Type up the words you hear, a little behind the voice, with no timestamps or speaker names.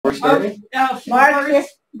We're starting?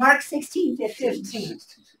 Mark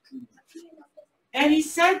 16:15. And he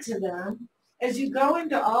said to them, as you go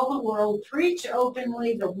into all the world, preach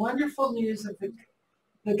openly the wonderful news of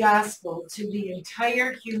the gospel to the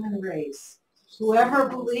entire human race. Whoever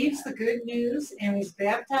believes the good news and is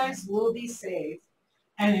baptized will be saved,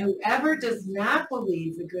 and whoever does not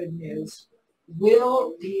believe the good news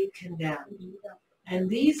will be condemned. And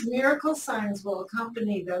these miracle signs will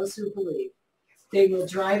accompany those who believe. They will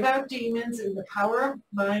drive out demons in the power of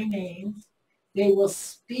my name. They will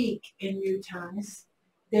speak in new tongues.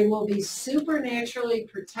 They will be supernaturally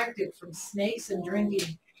protected from snakes and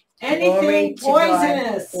drinking anything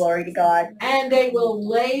poisonous. Glory to God. And they will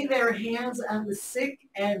lay their hands on the sick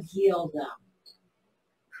and heal them.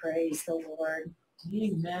 Praise the Lord.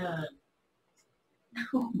 Amen.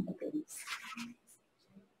 Oh my goodness.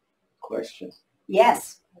 Question.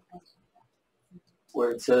 Yes.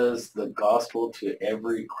 Where it says the gospel to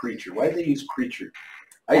every creature. Why do they use creature?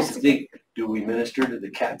 I used to think, do we minister to the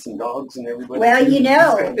cats and dogs and everybody? Well, you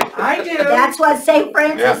know, I do. that's what St.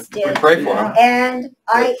 Francis did. We pray for them. And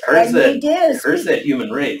we do. Hers that human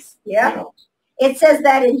race. Yeah. You know. It says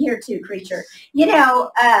that in here too, creature. You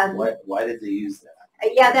know. Why did they use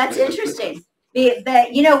that? Yeah, that's interesting.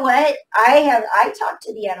 But you know what? I talk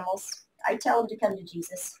to the animals. I tell them to come to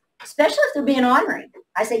Jesus, especially if they're being ornery.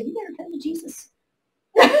 I say, you better come to Jesus.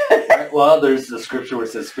 Right, well, there's the scripture where it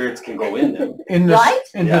says spirits can go in them. In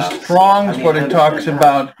the Strong's, what it talks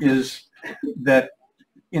about is that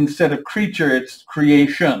instead of creature, it's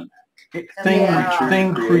creation.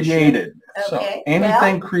 Thing created. Okay. So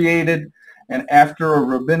anything created, and after a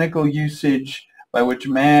rabbinical usage by which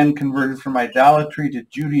man converted from idolatry to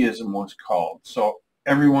Judaism was called. So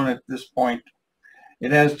everyone at this point,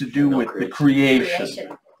 it has to do with the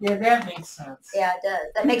creation. Yeah, that makes sense. Yeah, it does.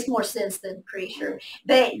 That makes more sense than creature.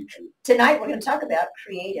 But tonight we're going to talk about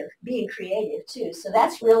being creative too. So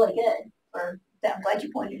that's really good. I'm glad you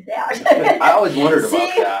pointed it out. I always wondered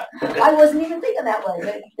about that. I wasn't even thinking that way,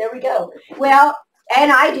 but there we go. Well,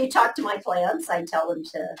 and I do talk to my plants. I tell them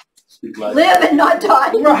to live and not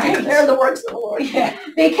die. Right. Declare the works of the Lord. Yeah.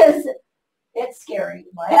 Because it's scary in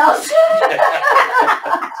my house.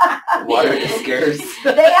 Water is scarce.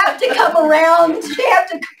 They have to come around. They have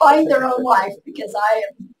to find their own life because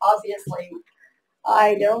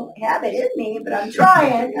I don't have it in me, but I'm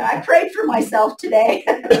trying. I prayed for myself today.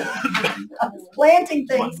 I was planting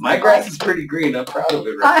things. My grass is pretty green. I'm proud of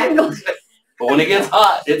it right now. But when it gets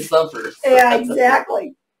hot, it suffers. Yeah,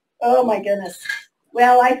 exactly. Oh my goodness.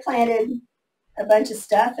 Well, I planted a bunch of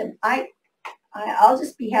stuff, and I'll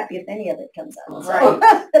just be happy if any of it comes out. So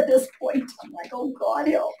at this point, I'm like, oh God,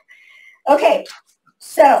 help. Okay,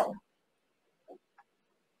 so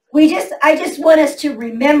I just want us to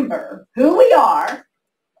remember who we are.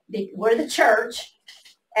 We're the church,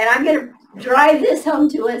 and I'm going to drive this home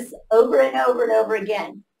to us over and over and over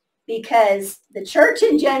again, because the church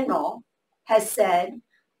in general has said,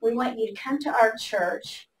 we want you to come to our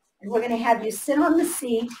church, and we're going to have you sit on the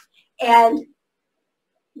seat and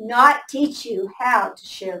not teach you how to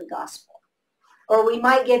share the gospel. Or we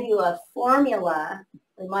might give you a formula.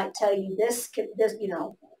 We might tell you this, you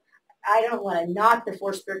know, I don't want to knock the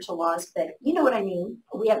 4 spiritual laws, but you know what I mean.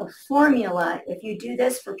 We have a formula. If you do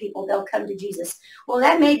this for people, they'll come to Jesus. Well,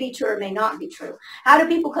 that may be true or may not be true. How do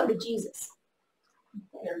people come to Jesus?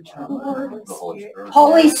 They're drawn.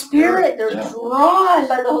 Holy Spirit. They're drawn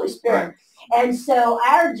by the Holy Spirit. And so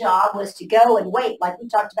our job was to go and wait, like we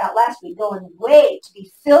talked about last week, go and wait to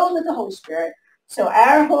be filled with the Holy Spirit. So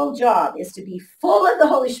our whole job is to be full of the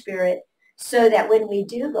Holy Spirit so that when we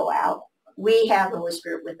do go out, we have the Holy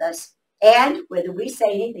Spirit with us. And whether we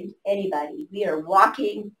say anything to anybody, we are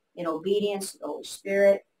walking in obedience to the Holy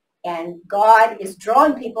Spirit. And God is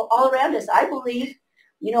drawing people all around us. I believe,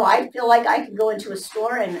 you know, I feel like I can go into a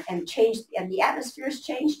store and change, and the atmosphere is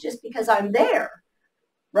changed just because I'm there.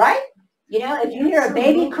 Right? You know, if you hear a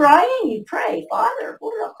baby crying, you pray, Father,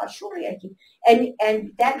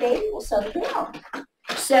 and that baby will settle down.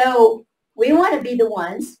 So we want to be the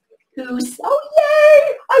ones who, oh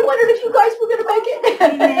yay! I wondered if you guys were going to make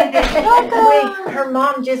it. Her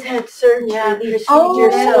mom just had surgery. Oh,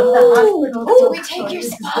 the hospital. Oh, we take your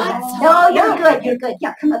spots. No, you're good. You're good.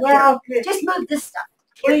 Yeah, come up here. Just move this stuff.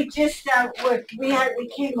 We just we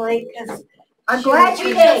came late because I'm glad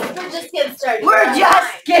you did. We're just getting started. We're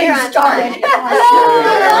just getting started.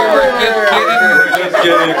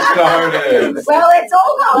 Well, it's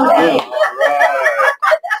all holiday.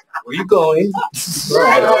 Where you going?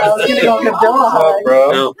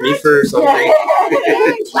 Bro. No, me first. Welcome.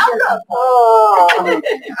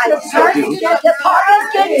 The party's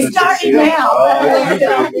getting started now.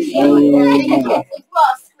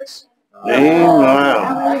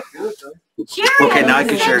 Wow. Sherry, Okay, now I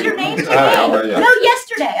can said share your you. name today. How are you? No,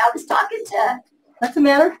 yesterday. I was talking to, What's the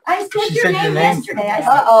matter? I said She your said your name name. yesterday. I said,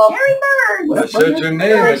 Uh-oh. Sherry Burns. I said your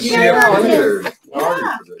name and see Sherry if Burns. you're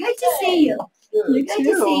Yeah, good to see you. Good to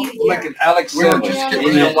see you. like an Alex We were Simmons. just When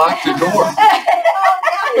getting you it. lock the door.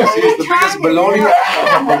 He's the biggest baloney.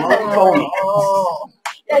 Baloney pony. Oh.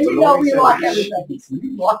 Yeah, you know we lock everything.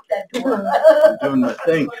 We lock that door. Doing my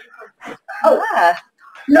thing. Ah,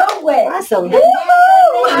 No way. awesome. They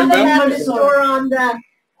Remember? have the store on the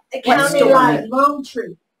What county store? line, Lone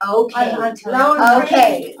Tree. Okay. Lone Tree.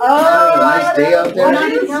 Okay. Nice day out We're not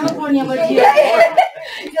there. in California, but Yeah, here.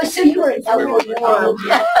 yeah. So you were in California. Where are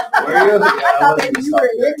you? I thought maybe you were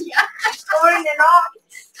in India. Storing it all.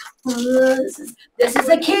 This is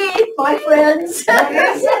the key, my friends. What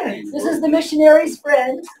is it? This is the missionary's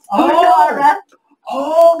friend. Oh. Nora.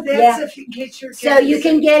 Oh, Yeah. that's if you get your. So you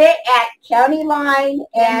can get it at County Line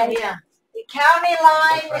and Yeah. The county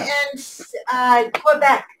line and,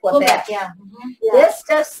 Quebec. Quebec. Yeah. This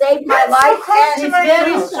stuff saved my That's so life. close And to it's my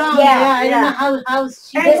very house. strong. Yeah, Yeah, I don't yeah. know how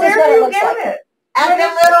she And This is where what do it you looks get like. it? At the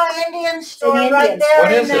little Indian store Indian right there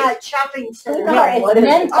What in is it? that shopping center. Yeah, What it's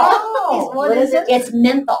is it? menthol. Oh, What is it? It's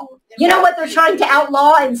menthol. You know what they're trying to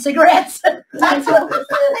outlaw in cigarettes? That's what this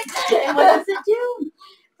is. And what does it do?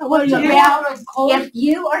 What Do you Well, have a cold? if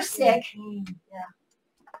you are sick,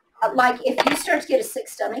 like if you start to get a sick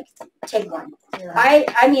stomach, take one.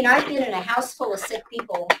 I mean, I've been in a house full of sick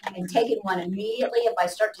people and taken one immediately if I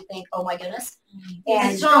start to think, oh my goodness.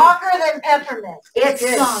 And It's stronger than peppermint. it's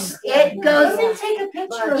strong. it goes, take a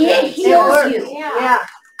picture it heals you. Yeah.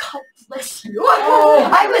 God bless you.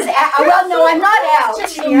 I was out, well, no, I'm not out.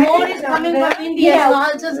 The more is coming from India, Yeah. so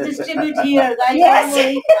I'll just distribute here, guys. Yes.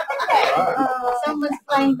 Don't worry. Someone's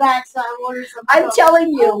flying back, so I ordered some. I'm telling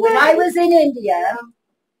you, when I was in India,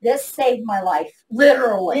 this saved my life,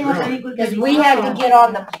 literally. They have very good Because we had to get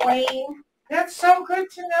on the plane. That's so good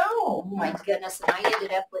to know. Oh my goodness, and I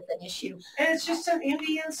ended up with an issue. And it's just an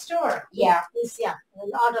Indian store. Yeah. It's, yeah, a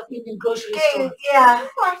lot of Indian grocery Okay, stores. yeah.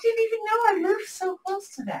 Oh, I didn't even know I lived so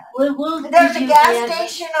close to that. We'll There's give a you gas the-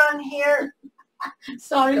 station on here.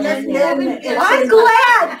 Sorry, let's It's- I'm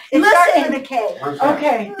glad. It starts Listen, with a K.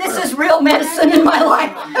 Okay. this is real medicine in my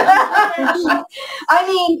life. I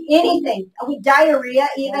mean, anything. With diarrhea,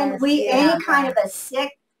 even Yes, any kind of a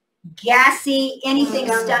sick, gassy, anything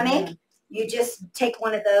stomach. You just take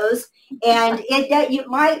one of those, and you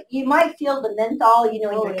might feel the menthol,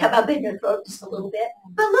 come up in your throat just a little bit.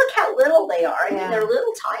 But look how little they are. I mean, they're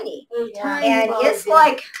little tiny, and it's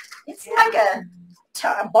like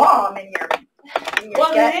a bomb in your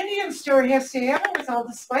Well, gut. the Indian store has to have it with all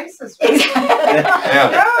the spices. Exactly.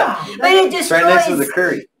 Yeah. But it It's right next to destroys. the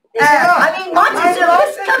curry. I mean, Montezuma. love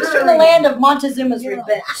This the comes from curry. the land of Montezuma's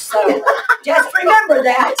revenge. So just remember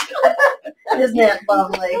that. Isn't that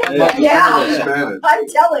lovely? Yeah. Spanish. I'm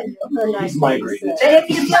telling you. He's migrated. But if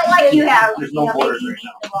you feel like you have, There's no borders maybe you right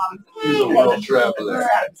eat the wrong He's a thing, world maybe traveler.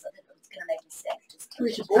 it's gonna make you sick.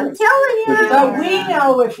 I'm telling you. But we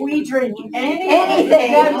know if we drink Anything.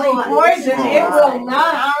 deadly poison, it will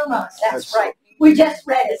not harm us. That's right. We just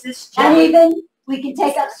read it. And even we can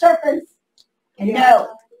take up serpents. And no,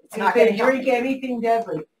 it's You not gonna can help. drink anything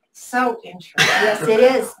deadly. So interesting. Yes, it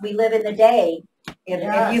is. We live in the day. And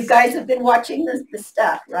you Yes. guys have been watching the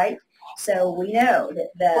stuff, right? So we know that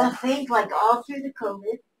Well, think like all through the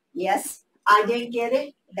COVID, yes, I didn't get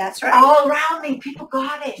it. that's right. All around me, people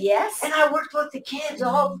got it. Yes. And I worked with the kids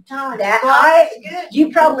all the time. That Well, I- You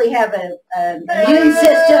probably have an immune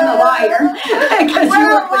system of iron. 'Cause you Well,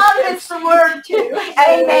 work a with lot of kids. it's the word too.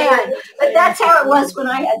 Amen. But that's how it was when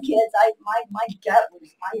I had kids. My gut was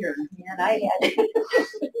iron, man. I had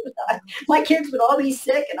my kids would all be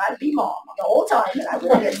sick, and I'd be mom the whole time, and I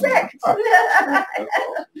wouldn't get sick.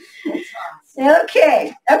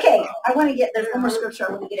 Okay. I want to get there's one more scripture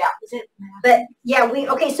I want to get out. But yeah,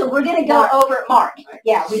 so we're gonna go over Mark.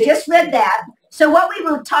 Yeah, we just read that. So what we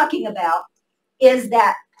were talking about is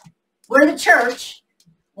that we're the church.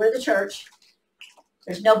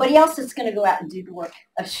 There's nobody else that's going to go out and do the work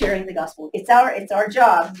of sharing the gospel. It's our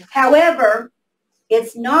job. However,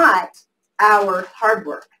 it's not our hard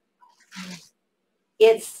work.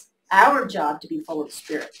 It's our job to be full of the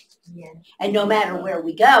Spirit. And no matter where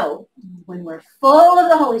we go, when we're full of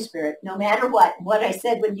the Holy Spirit, no matter what I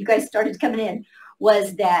said when you guys started coming in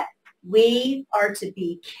was that we are to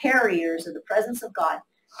be carriers of the presence of God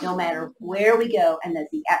no matter where we go, and that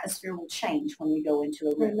the atmosphere will change when we go into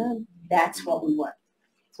a room. That's what we want.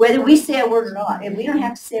 Whether we say a word or not, and we don't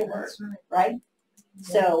have to say a word, right?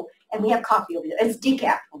 So, and we have coffee over there. It's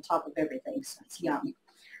decaf on top of everything, so it's yum.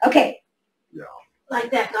 Okay. Like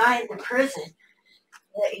that guy in the prison.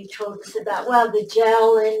 that you told us about. Well, the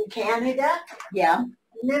gel in Canada. Yeah.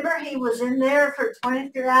 Remember, he was in there for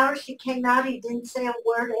 23 hours. He came out. He didn't say a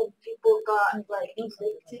word, and people got like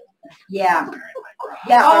convicted. Yeah.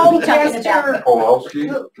 Yeah. Oh, Are we talking about Mr. Kowalski.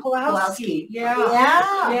 Pulowski. Yeah.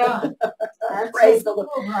 Yeah. Yeah. That's Praise the Lord.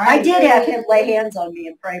 Right. I did have him lay hands on me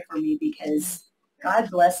and pray for me because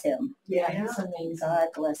God bless him. Yeah, he's amazing. God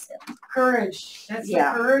bless him. Courage. That's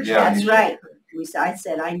Yeah. the courage. Yeah. That's right. I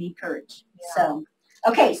said I need courage. Yeah. So,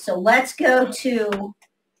 okay, so let's go to,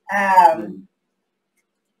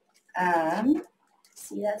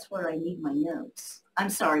 see, that's where I need my notes. I'm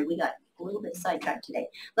sorry, we got a little bit sidetracked today.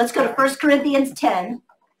 Let's go to 1 Corinthians 10.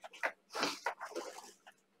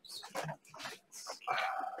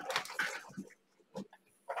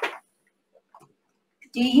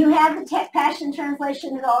 Do you have the Passion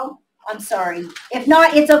Translation at all? I'm sorry. If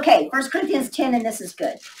not, it's okay. 1 Corinthians 10, and this is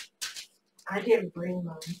good. I didn't bring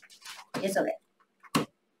mine. It's okay.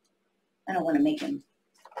 I don't want to make him.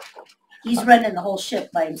 He's running the whole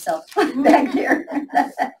ship by himself back there.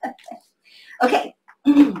 Okay.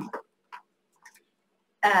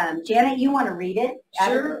 Janet, you want to read it?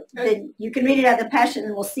 Sure. You can read it out of the Passion,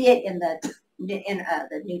 and we'll see it in the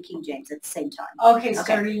New King James at the same time. Okay,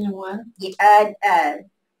 starting in 1.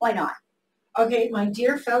 Why not? Okay, my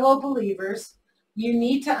dear fellow believers, you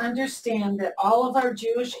need to understand that all of our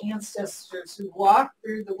Jewish ancestors who walked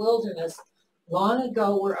through the wilderness long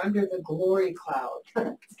ago were under the glory cloud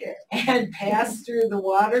and passed through the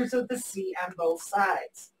waters of the sea on both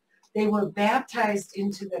sides. They were baptized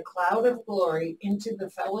into the cloud of glory, into the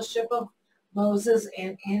fellowship of Moses,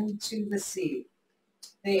 and into the sea.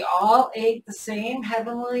 They all ate the same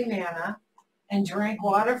heavenly manna and drank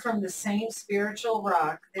water from the same spiritual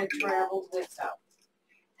rock that traveled with them.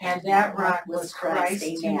 And that rock was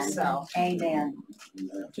Christ himself. Amen.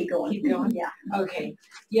 Keep going. Keep going? Yeah. Okay.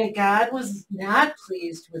 Yet God was not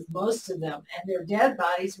pleased with most of them, and their dead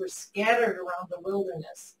bodies were scattered around the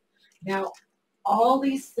wilderness. Now, all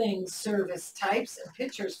these things serve as types and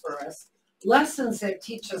pictures for us, lessons that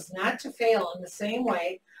teach us not to fail in the same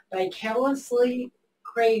way by carelessly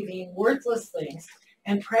craving worthless things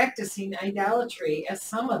and practicing idolatry as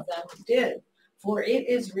some of them did. For it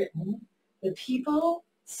is written, the people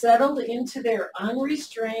settled into their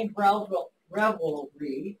unrestrained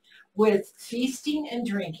revelry with feasting and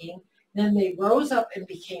drinking, then they rose up and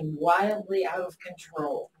became wildly out of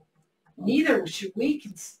control. Neither should we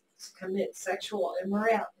commit sexual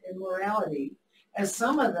immorality, as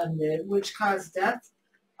some of them did, which caused death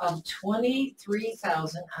of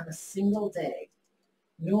 23,000 on a single day.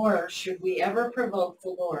 Nor should we ever provoke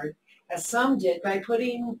the Lord, as some did, by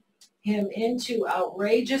putting him into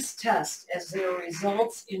outrageous test, as there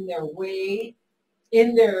results in their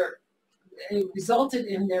it resulted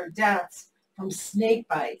in their deaths from snake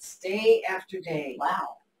bites day after day.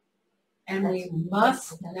 Wow. And we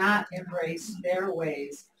must not embrace their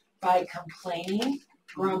ways by complaining,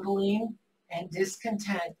 grumbling, and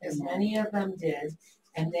discontent, as many of them did,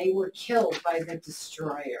 and they were killed by the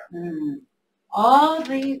destroyer. All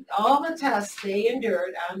the tests they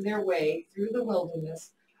endured on their way through the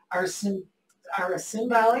wilderness are a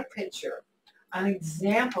symbolic picture, an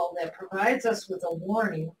example that provides us with a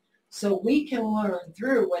warning so we can learn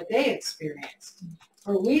through what they experienced.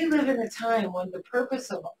 For we live in a time when the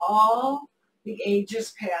purpose of all the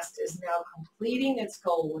ages past is now completing its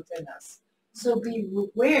goal within us. So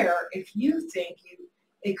beware if you think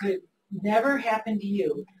it could never happen to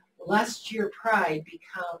you, lest your pride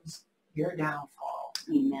becomes your downfall.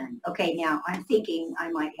 Amen. Okay, now I'm thinking I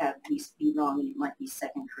might have be wrong, and it might be 2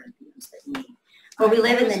 Corinthians that we need. For we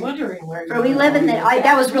live in the.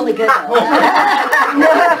 That was really good.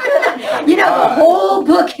 You know, the whole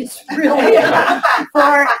book is really good.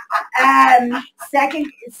 For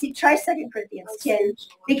try 2 Corinthians 10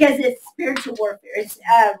 because it's spiritual warfare. It's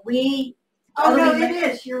it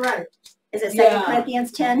is. You're right. Is it 2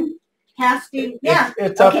 Corinthians 10? Casting.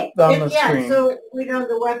 It's up Okay. on the screen. So we know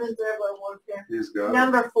the weapons of our warfare. He's got it.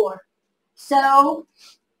 Number 4. So,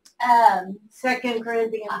 2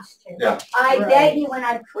 Corinthians 10. Yeah. I beg you, when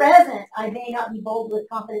I'm present, I may not be bold with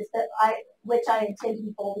confidence, which I intend to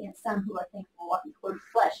be bold against some who are thankful walking toward the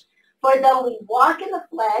flesh. For though we walk in the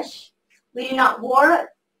flesh, we do not war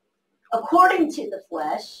according to the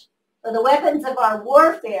flesh. For the weapons of our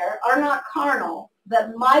warfare are not carnal,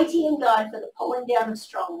 but mighty in God for the pulling down of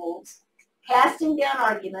strongholds, casting down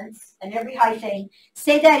arguments and every high thing.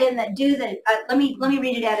 Say that in that. Let me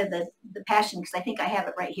read it out of the Passion, because I think I have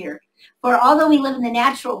it right here. For although we live in the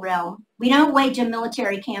natural realm, we don't wage a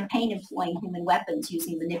military campaign employing human weapons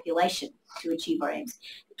using manipulation to achieve our aims.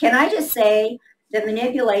 Can I just say that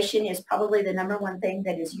manipulation is probably the number one thing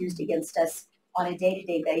that is used against us on a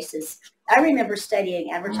day-to-day basis. I remember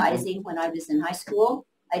studying advertising when I was in high school.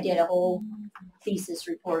 I did a whole thesis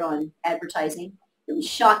report on advertising. It was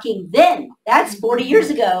shocking then. That's 40 years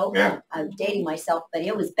ago. Yeah. I'm dating myself, but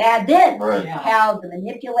it was bad then. Right. Yeah. How the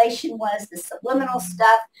manipulation was, the subliminal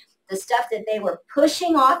stuff, the stuff that they were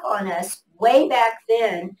pushing off on us way back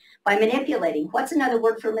then by manipulating. What's another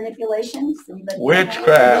word for manipulation? Anybody know?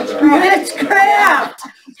 Witchcraft. Witchcraft.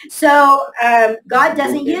 So God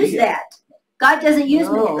doesn't use that. God doesn't use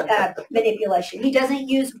manipulation. He doesn't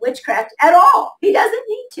use witchcraft at all. He doesn't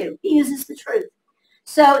need to. He uses the truth.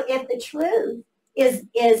 So if the truth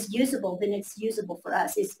is usable, then it's usable for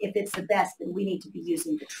us. If it's the best, then we need to be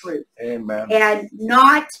using the truth. Amen. And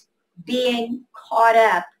not being caught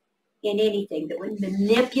up in anything that would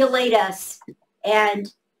manipulate us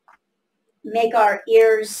and make our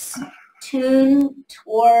ears tune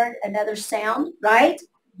toward another sound, right?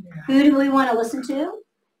 Who do we want to listen to?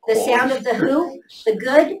 The sound of the who? The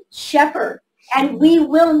good shepherd. And we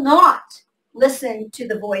will not listen to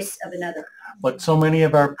the voice of another. But so many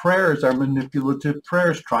of our prayers are manipulative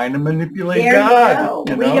prayers, trying to manipulate There God.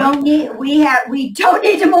 you go. We don't need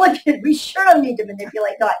to manipulate. We sure don't need to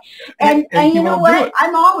manipulate God. And he you know won't do what? it.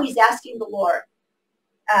 I'm always asking the Lord,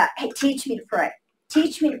 hey, teach me to pray.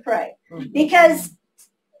 Teach me to pray. Because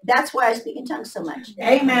that's why I speak in tongues so much.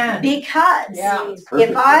 Amen. Because Yeah.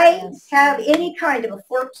 if I have any kind of a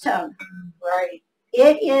forked tongue, Right.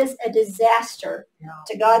 it is a disaster Yeah.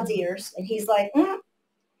 to God's ears. And he's like,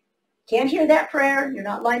 can't hear that prayer. You're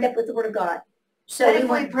not lined up with the word of God. So But we if we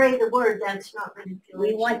want, pray the word, that's not manipulation.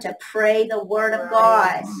 we want to pray the word of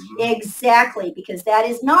Right. God. Exactly, because that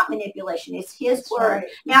is not manipulation. It's his That's word. right.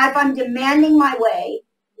 Now, if I'm demanding my way,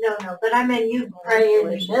 No, but I mean, you pray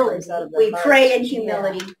in humility. we pray in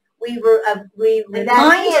humility. We And that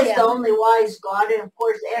remind he is the him. only wise God, and of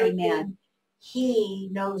course, everything Amen. he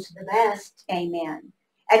knows the best. Amen.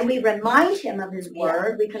 And we remind him of his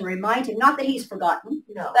word. We can remind him, not that he's forgotten,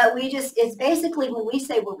 No. but it's basically when we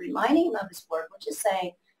say we're reminding him of his word, we're just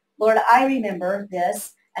saying, Lord, I remember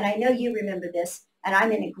this, and I know you remember this, and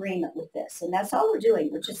I'm in agreement with this. And that's all we're doing.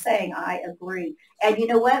 We're just saying, I agree. And you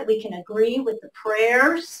know what? We can agree with the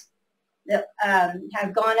prayers that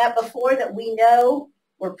have gone up before that we know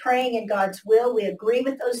we're praying in God's will. We agree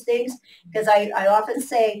with those things because I often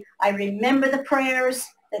say, I remember the prayers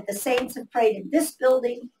that the saints have prayed in this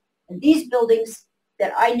building and these buildings,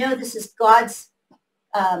 that I know this is God's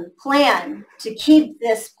plan to keep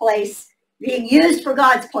this place being used for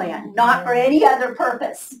God's plan, not for any other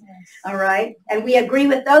purpose. All right? And we agree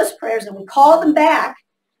with those prayers and we call them back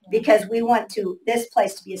because we want this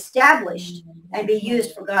place to be established and be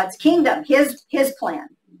used for God's kingdom, his plan,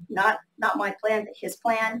 not my plan, but his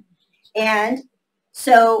plan. And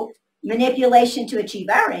so manipulation to achieve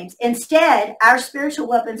our aims. Instead, our spiritual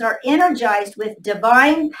weapons are energized with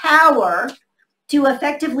divine power to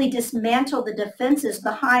effectively dismantle the defenses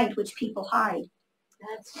behind which people hide.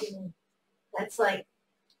 That's like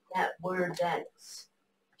that word that's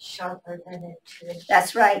sharper than a two-edged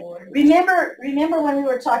That's right. sword. Remember when we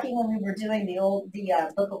were talking when we were doing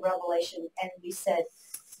the book of Revelation, and we said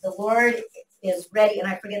the Lord is ready, and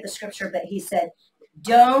I forget the scripture, but he said,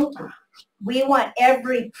 we want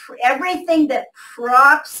everything that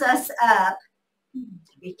props us up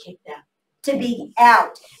To be kicked out. to be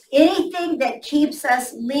out. Anything that keeps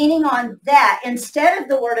us leaning on that instead of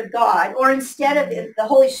the word of God or instead of the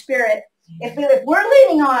Holy Spirit. If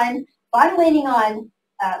I'm leaning on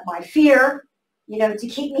my fear, to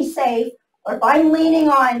keep me safe, or if I'm leaning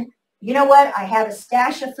on, you know what, I have a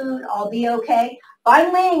stash of food, I'll be okay. If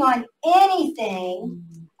I'm leaning on anything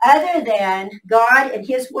other than God and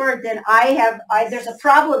his word, then there's a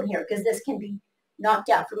problem here because this can be knocked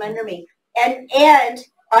out from under me. And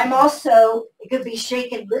I'm also, It could be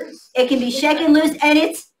shaken loose. it can be shaken loose, and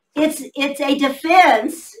it's a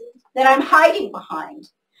defense that I'm hiding behind.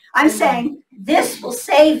 I'm saying this will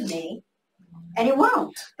save me, and it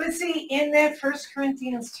won't. But see, in that 1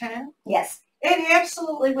 Corinthians 10, Yes, it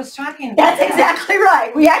absolutely was talking about that's that. exactly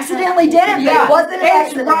right. We accidentally did it, but Yeah, it wasn't an it's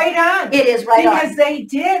accident. right on. It is right Because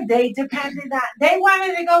on. they depended on, they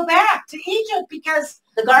wanted to go back to Egypt because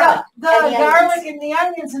The garlic. the and the garlic onions. and the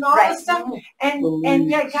onions and all Right. this stuff, and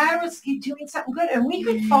yet God was doing something good, and we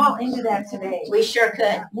could fall into that today. We sure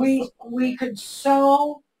could. We could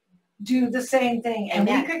so do the same thing, and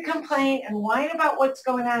Amen. we could complain and whine about what's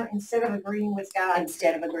going on instead of agreeing with God,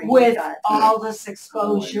 Instead of agreeing with with God. all this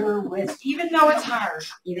exposure, with even though it's hard.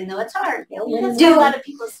 Even though it's hard. That's Do why a it. lot of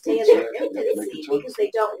people stay in their intimacy because they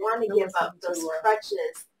don't want to give up those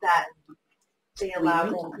crutches that they allow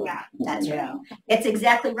them. Yeah, that's right. It's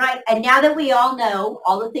exactly right. And now that we all know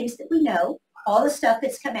all the things that we know, all the stuff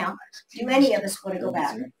that's come out, do any of us want to go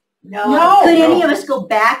back? No. Could any of us go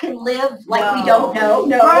back and live like we don't know?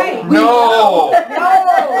 No. Right. No.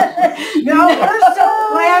 No, we're so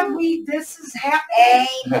glad this is happening.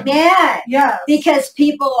 Amen. Yeah. Because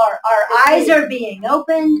people our eyes are being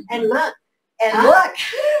opened, And look, and look.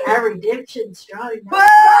 our redemption's drawing.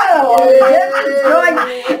 Whoa! Redemption's drawing.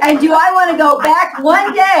 And do I want to go back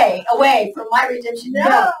one day away from my redemption?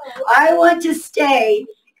 No. I want to stay.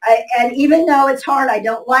 And even though it's hard, I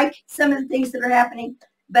don't like some of the things that are happening.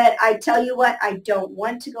 But I tell you what, I don't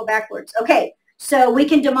want to go backwards. Okay, so we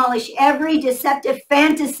can demolish every deceptive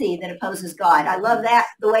fantasy that opposes God. I love that,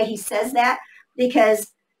 the way he says that,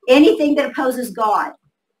 because anything that opposes God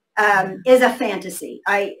is a fantasy.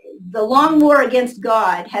 The long war against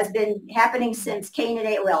God has been happening since Cain and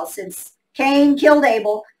Abel. Well, since Cain killed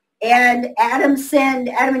Abel and Adam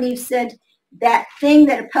and Eve sinned. That thing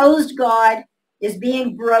that opposed God is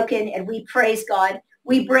being broken, and we praise God.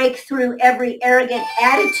 We break through every arrogant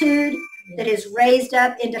attitude that is raised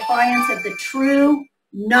up in defiance of the true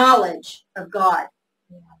knowledge of God.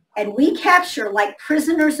 And we capture, like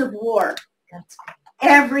prisoners of war,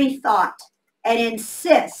 every thought and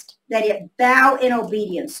insist that it bow in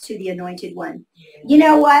obedience to the Anointed One. You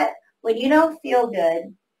know what? When you don't feel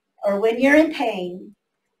good or when you're in pain,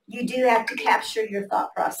 you do have to capture your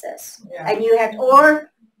thought process. And you have,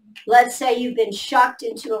 or let's say you've been shocked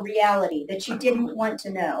into a reality that you didn't want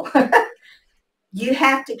to know. You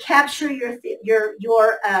have to capture your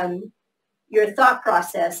thought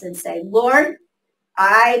process and say, Lord,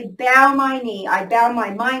 I bow my knee, I bow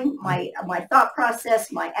my mind, my thought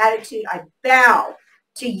process, my attitude, I bow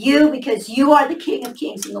to you because you are the King of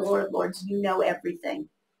Kings and the Lord of Lords. You know everything.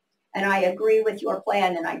 And I agree with your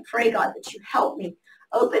plan, and I pray, God, that you help me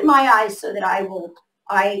open my eyes so that I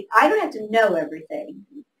don't have to know everything.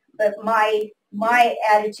 But my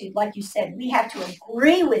attitude, like you said, we have to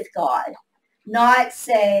agree with God, not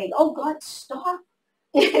say, oh, God, stop.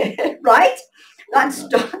 Right? God,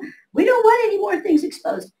 stop. We don't want any more things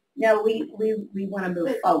exposed. No, we want to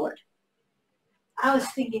move forward. I was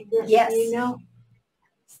thinking this, Yes. you know,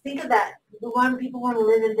 think of that. People want to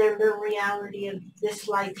live in their little reality of this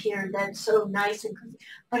life here, and that's so nice,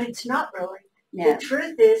 but it's not really. No. The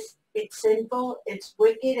truth is, it's sinful, it's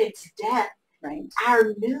wicked, it's death. Right.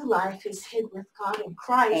 Our new life is hid with God in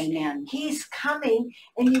Christ. Amen. He's coming,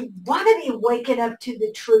 and you want to be waking up to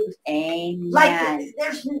the truth. Amen. Like,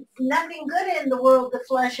 there's nothing good in the world, the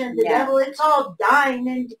flesh and the devil. It's all dying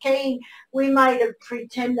and decaying. We might have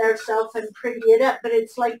pretend ourselves and pretty it up, but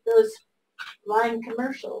it's like those lying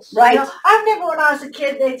commercials. Right. You know, I remember when I was a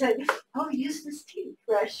kid, they'd say, oh, use this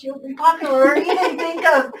toothbrush, you'll be popular. Or even think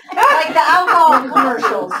of like the alcohol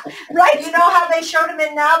commercials. Right. You know how they showed them,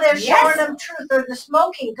 and now they're showing them truth. Or the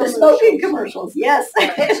smoking The commercials. smoking commercials, yes.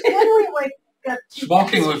 It's good we wake up to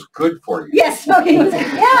Smoking was good for you. Yes, smoking was, Yeah.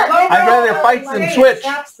 I'd rather fight than switch.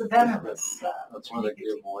 Stops the venomous. That's why they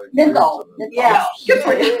give away. menthol. Yeah. Good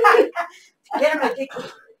for you. Get them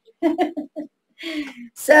addicted.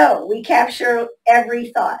 So we capture every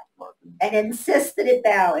thought and insist that it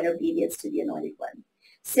bow in obedience to the Anointed One.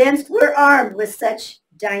 Since we're armed with such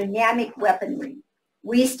dynamic weaponry,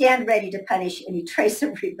 we stand ready to punish any trace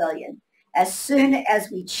of rebellion as soon as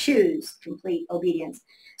we choose complete obedience.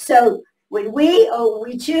 So when we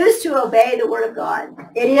choose to obey the Word of God,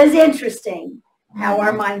 it is interesting how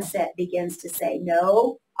our mindset begins to say,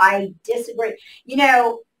 no, I disagree. You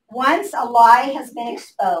know, once a lie has been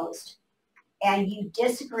exposed, and you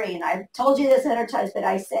disagree, and I've told you this other times, but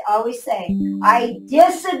I always say, I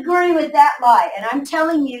disagree with that lie. And I'm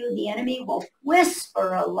telling you, the enemy will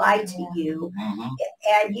whisper a lie to you,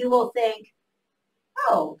 and you will think,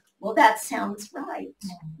 oh, well, that sounds right.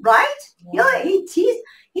 Right? You know,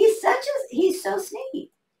 he's so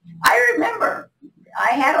sneaky. I remember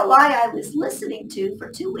I had a lie I was listening to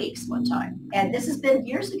for 2 weeks one time, and this has been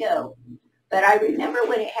years ago, but I remember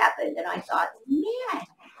when it happened, and I thought, man,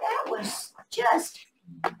 that was just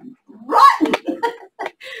rotten.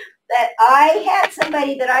 That I had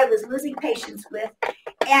somebody that I was losing patience with,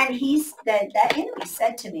 and that enemy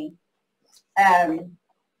said to me,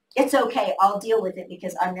 it's okay, I'll deal with it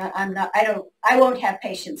because I won't have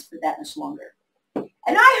patience for that much longer. And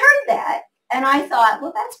I heard that, and I thought,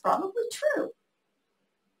 well, that's probably true.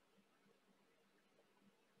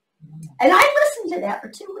 And I listened to that for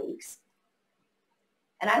 2 weeks.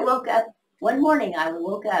 And I woke up, one morning I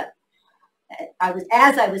woke up,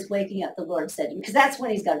 as I was waking up, the Lord said to me, because that's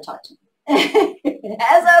when he's got to talk to me.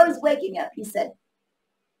 As I was waking up, he said,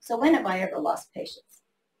 so when have I ever lost patience?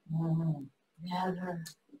 Never.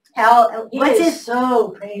 How, He what's is his, so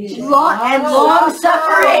patient. long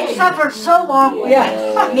suffering. Suffered so long with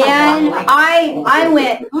Yeah. Man, I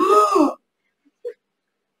went,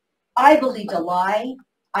 I believed a lie.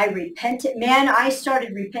 I repented. Man, I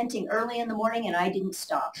started repenting early in the morning and I didn't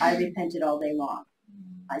stop. I repented all day long.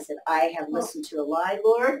 I said, I have listened to a lie,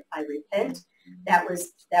 Lord. I repent. That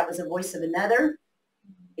was a voice of another.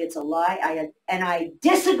 It's a lie. And I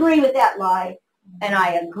disagree with that lie. And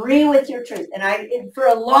I agree with your truth. And for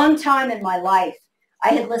a long time in my life, I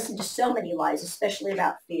had listened to so many lies, especially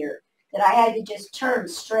about fear, that I had to just turn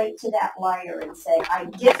straight to that liar and say, I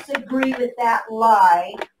disagree with that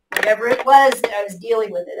lie, whatever it was that I was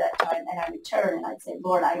dealing with at that time. And I would turn and I'd say,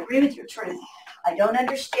 Lord, I agree with your truth. I don't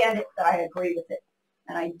understand it, but I agree with it.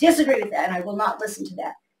 And I disagree with that, and I will not listen to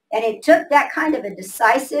that. And it took that kind of a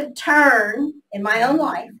decisive turn in my own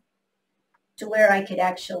life to where I could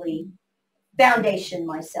actually foundation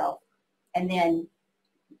myself and then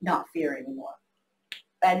not fear anymore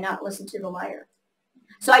and not listen to the liar.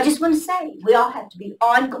 So I just want to say, we all have to be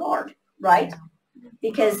on guard, right?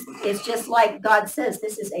 Because it's just like God says,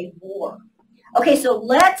 this is a war. Okay, so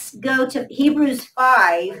let's go to Hebrews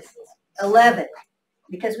 5:11,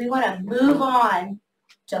 because we want to move on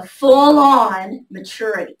to full-on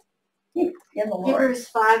maturity in the Lord. Hebrews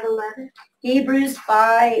 5:11. Hebrews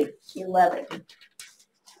 5:11.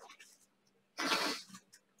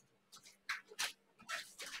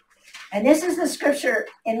 And this is the scripture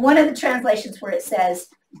in one of the translations where it says,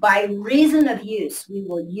 by reason of use, we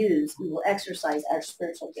will exercise our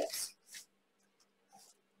spiritual gifts.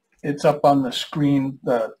 It's up on the screen,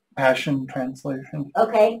 the Passion Translation.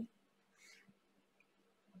 Okay.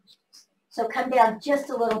 So come down just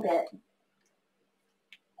a little bit.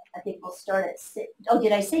 I think we'll start at 6. Oh,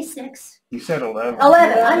 did I say 6? You said 11.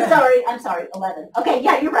 11. I'm sorry. 11. Okay,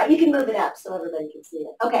 yeah, you're right. You can move it up so everybody can see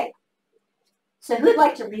it. Okay. So who'd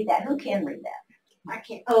like to read that? Who can read that? I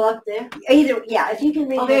can't. Oh, up there. Either, yeah, if you can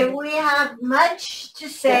read Okay, it. we have much to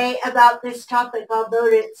say about this topic, although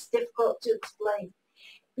it's difficult to explain,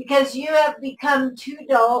 because you have become too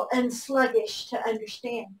dull and sluggish to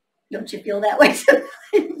understand. Don't you feel that way?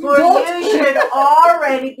 For you should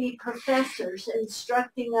already be professors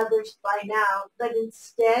instructing others by now, but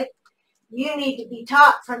instead you need to be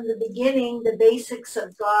taught from the beginning the basics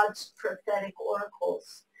of God's prophetic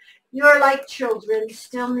oracles. You are like children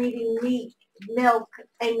still needing meat, milk,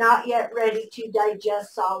 and not yet ready to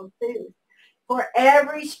digest solid food. For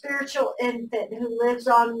every spiritual infant who lives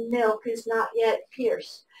on milk is not yet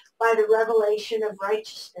pierced by the revelation of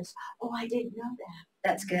righteousness. Oh, I didn't know that.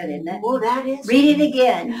 That's good, isn't it? Oh, that is. Read it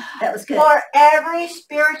again. That was good. For every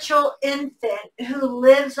spiritual infant who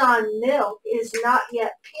lives on milk is not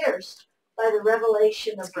yet pierced by the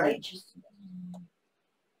revelation of righteousness.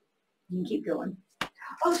 You can keep going.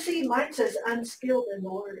 Oh, see, mine says unskilled in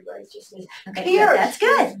the word of righteousness. Okay, Pierced that's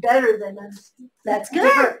good. is better than unskilled. That's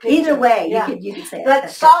Different good. Either picture. way, Yeah. you could say it. But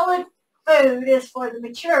That's solid food is for the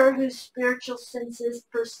mature whose spiritual senses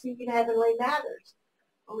perceive heavenly matters.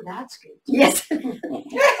 Oh, that's good. good. Yes.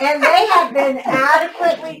 And they have been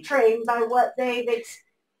adequately trained by what they've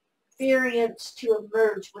experienced to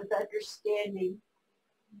emerge with understanding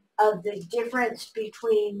of the difference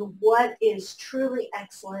between what is truly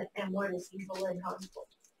excellent and what is evil and harmful.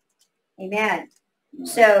 Amen.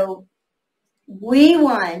 So we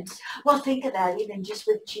want, Well, think of that even just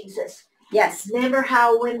with Jesus. yes, Remember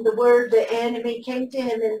how when the enemy came to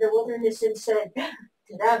him in the wilderness and said,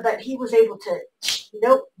 but he was able to,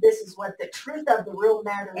 nope, this is what the truth of the real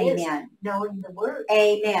matter is, amen. knowing the word.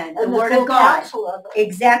 Amen. The And word full of God. counsel of it.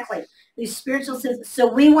 Exactly. These spiritual senses.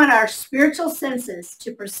 So we want our spiritual senses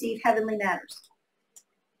to perceive heavenly matters.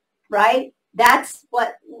 Right? That's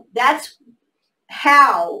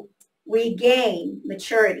how we gain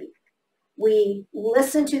maturity. We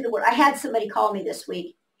listen to the word. I had somebody call me this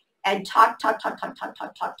week and talk.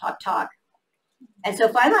 And so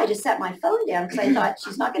finally I just set my phone down because I thought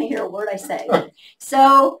she's not going to hear a word I say.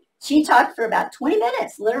 So she talked for about 20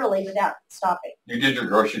 minutes, literally without stopping. You did your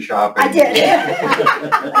grocery shopping. I did.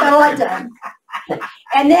 No, I'm done.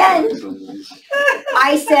 And then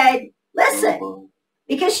I said, listen,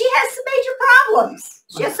 because she has some major problems.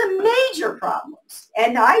 She has some major problems.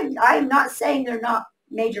 And I'm not saying they're not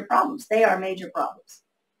major problems. They are major problems.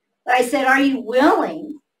 But I said, are you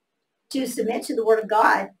willing to submit to the Word of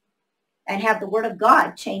God and have the Word of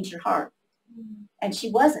God change your heart? And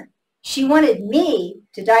she wasn't. She wanted me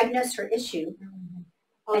to diagnose her issue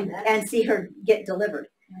and see her get delivered.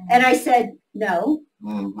 And I said, no.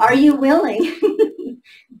 Are you willing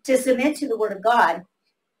to submit to the Word of God?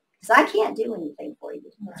 Because I can't do anything for you.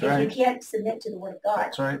 That's If right. you can't submit to the Word of God.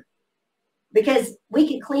 That's right. Because we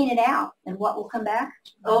can clean it out, and what will come back?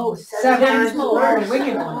 Oh, Seven times more worse.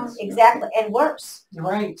 wicked ones. Exactly, and worse.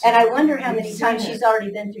 Right. And I wonder how many We've times seen she's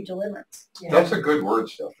already been through deliverance. it. That's a good word,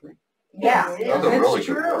 Stephanie. Yeah. That's a That's really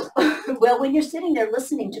true. good word. Well, when you're sitting there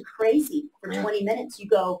listening to crazy for Yeah. 20 minutes, you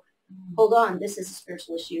go, hold on, this is a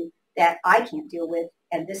spiritual issue that I can't deal with,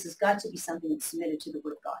 and this has got to be something that's submitted to the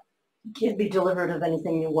Word of God. You can't be delivered of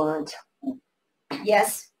anything you want.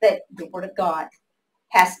 Yes, but the Word of God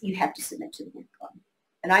you have to submit to the Word of God.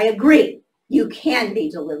 And I agree, you can be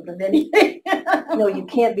delivered of anything. No, you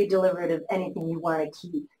can't be delivered of anything you want to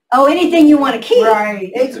keep. Oh, anything you want to keep.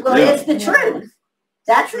 Right. It's the truth.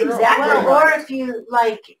 That's exactly Well, right. or if you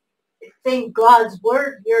think God's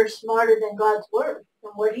word, you're smarter than God's word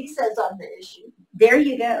and what He says on the issue. There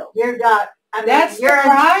you go. You're not. I mean, That's the you're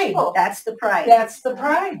pride. untouchable. That's the pride. That's the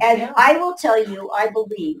pride. And yeah. I will tell you, I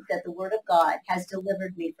believe that the Word of God has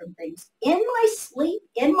delivered me from things in my sleep,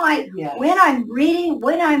 Yes. when I'm reading,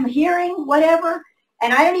 when I'm hearing, whatever.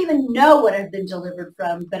 And I don't even know what I've been delivered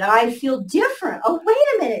from, but I feel different. Oh, wait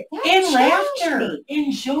a minute. That In changed laughter, me.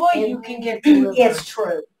 in joy, In- you can get delivered. It's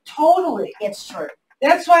true. Totally. It's true.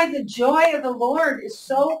 That's why the joy of the Lord is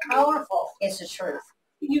so powerful. It's the truth.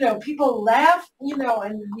 People laugh,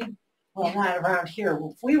 and well, not around here.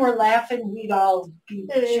 If we were laughing, we'd all be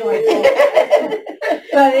joyful.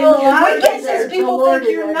 But in Well, witnesses, the people Lord think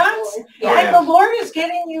is you're our nuts. joy. Yeah. And the Lord is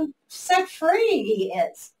getting you set free. He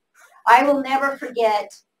is. I will never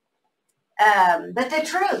forget. But the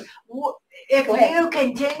truth, if Go ahead. you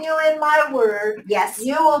continue in my word, Yes.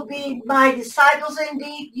 you will be my disciples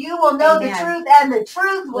indeed. You will know the Amen. truth, and the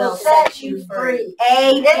truth will set you free.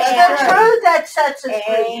 Amen. It's the truth that sets us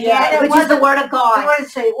free. Amen. And it Which is the wasn't- Word of God. What did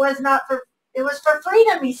it say? It was not for. It was for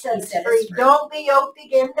freedom. He set He us set us free. free. Don't be yoked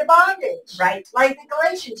again to bondage. Right. Like the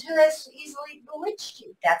Galatians, who has easily bewitched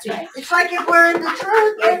you. That's right. It's like if we're in the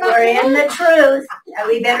truth, If we're in the truth,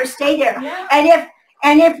 we better stay there. Yeah.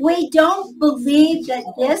 And if we don't believe that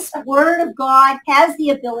this Word of God has the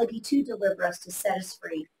ability to deliver us, to set us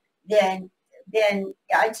free, then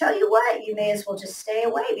I tell you what, you may as well just stay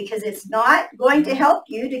away, because it's not going to help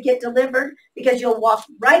you to get delivered, because you'll walk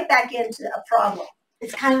right back into a problem.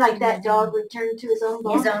 It's kind of like that dog returned to his own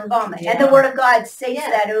His vomit. own vomit. Yeah. And the Word of God states Yeah.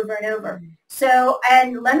 that over and over. So,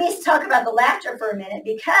 and let me talk about the laughter for a minute,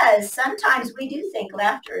 because sometimes we do think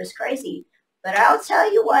laughter is crazy. But I'll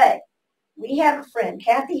tell you what, we have a friend,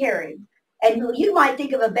 Kathy Herring, and you might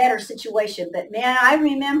think of a better situation, but man, I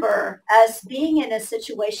remember us being in a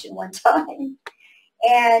situation one time,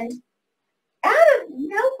 and out of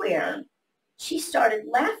nowhere, she started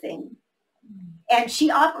laughing. And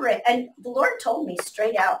and the Lord told me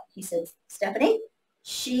straight out, He said, Stephanie,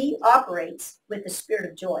 she operates with the spirit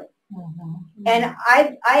of joy. And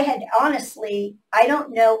I had honestly, I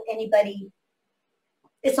don't know anybody,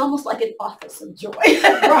 it's almost like an office of joy.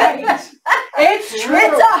 Right. It's true.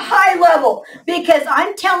 It's a high level, because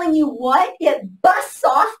I'm telling you what, it busts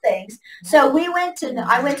off things. So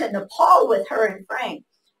I went to Nepal with her and Frank.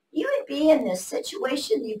 You would be in this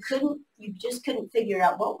situation, you just couldn't figure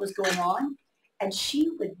out what was going on. And she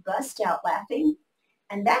would bust out laughing,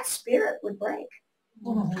 and that spirit would break.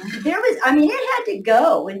 It had to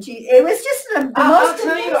go, and it was just the I'll most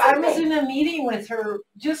tell you, I was amazing thing. in a meeting with her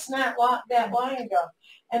just not that long ago,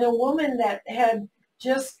 and a woman that had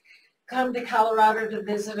just come to Colorado to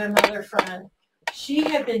visit another friend, she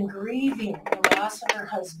had been grieving the loss of her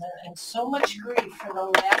husband, and so much grief for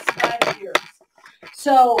the last 5 years.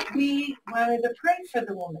 So we wanted to pray for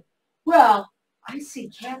the woman. Well, I see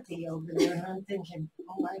Kathy over there, and I'm thinking,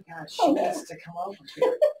 oh my gosh, she needs to come over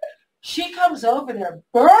here. She comes over there,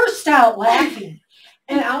 burst out laughing.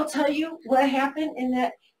 And I'll tell you what happened in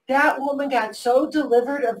that woman got so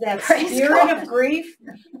delivered of that Praise spirit God. of grief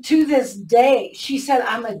to this day. She said,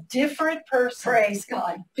 I'm a different person. Praise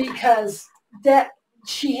God. Because that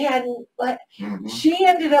she hadn't, she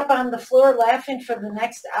ended up on the floor laughing for the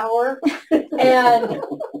next hour. And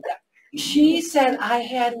she said, I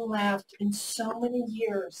hadn't laughed in so many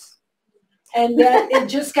years. And then it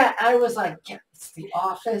just I was like, yeah, it's the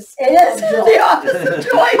office. It is of joy. the office of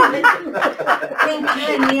joy. I think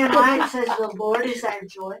in Nehemiah it says the Lord is our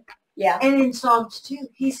joy. Yeah. And in Psalms 2,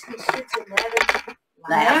 he sits in heaven.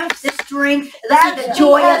 Laughs. The strength, That's the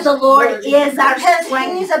joy of the Lord Lord, is our Because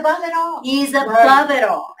strength. he's above it all. He's above Right. it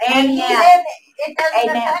all. And he's Amen. in, it doesn't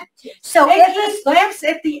Amen. affect you. So And if he laughs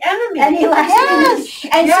at the enemy. and he laughs. Yes.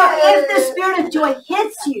 And Yeah. so if the spirit of joy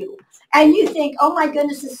hits you and you think, oh my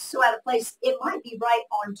goodness, this is so out of place, it might be right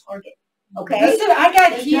on target. Okay? Listen, I got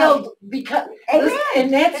There's healed because, Amen.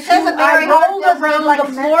 and that's It says who a very I hard rolled doesn't around like the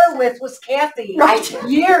floor medicine. with was Kathy. Right.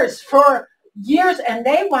 Years for years, and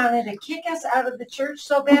they wanted to kick us out of the church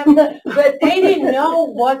so bad, but they didn't know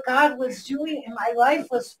what God was doing, and my life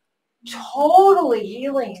was totally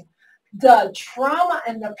healing the trauma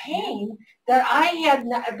and the pain that I had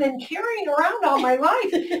been carrying around all my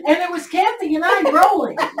life. And it was Kathy and I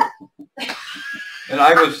rolling. And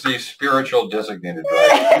I was the spiritual designated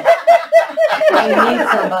driver. I need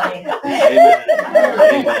somebody.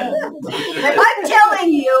 I'm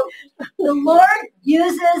telling you, the Lord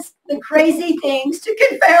uses the crazy things to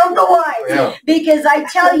confound the wise. Yeah. Because I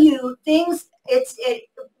tell you, things,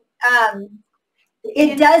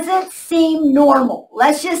 it doesn't seem normal.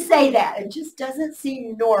 Let's just say that. It just doesn't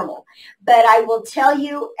seem normal. But I will tell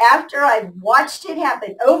you, after I've watched it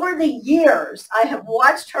happen, over the years, I have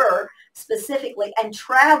watched her specifically and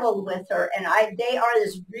traveled with her, and they are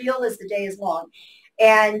as real as the day is long.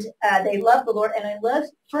 And they love the Lord, and I love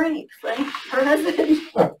Frank. Frank, her husband,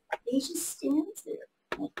 he just stands there.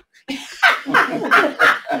 And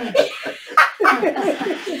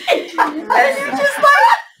they're just like,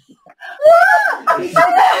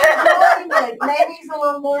 Maybe he's a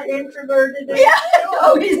little more introverted. yeah.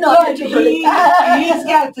 Oh, he's not introverted. He's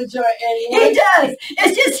got the joy. He does.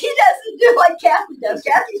 It's just he doesn't do like Kathy does.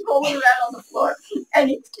 Kathy's rolling around on the floor, and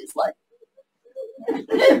he's just like, it's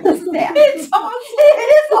awesome.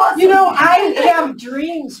 It is awesome. You know, I have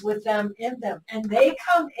dreams with them in them, and they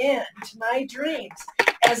come in to my dreams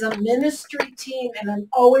as a ministry team, and I'm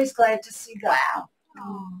always glad to see them. Wow.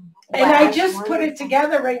 And I just put it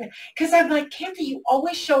together right now. Because I'm like, Kathy, you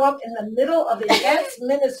always show up in the middle of intense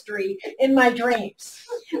ministry in my dreams.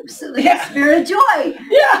 So the spirit of joy.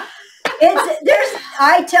 Yeah.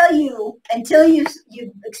 I tell you, until you've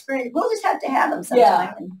experienced, we'll just have to have them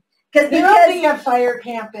sometime. Yeah. Because There'll be a fire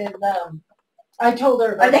camp in, I told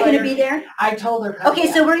her about are they going to be there? I told her about Okay,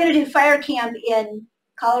 that. so we're going to do fire camp in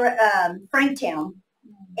Colorado, Franktown.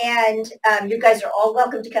 And you guys are all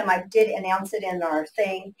welcome to come. I did announce it in our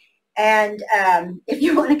thing. And if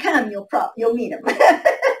you want to come, you'll meet them.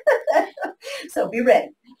 So be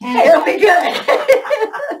ready. It'll be good.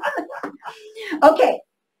 Okay.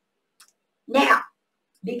 Now,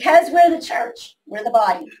 because we're the church, we're the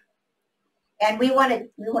body, and we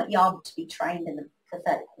want y'all to be trained in the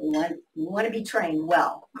prophetic. We want to be trained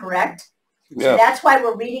well, correct? Yeah. So that's why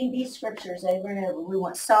we're reading these scriptures over and over. We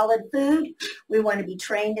want solid food. We want to be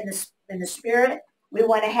trained in the spirit. We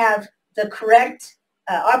want to have the correct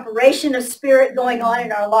operation of spirit going on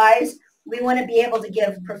in our lives. We want to be able to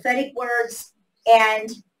give prophetic words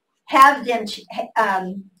and have them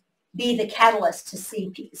be the catalyst to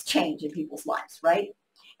see change in people's lives, right?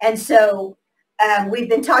 And so we've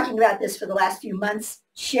been talking about this for the last few months.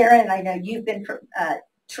 Sharon, I know you've been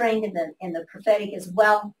trained in the prophetic as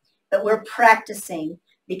well, but we're practicing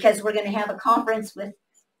because we're going to have a conference with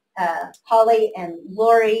Holly and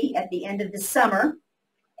Lori at the end of the summer.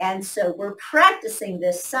 And so we're practicing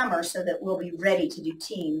this summer so that we'll be ready to do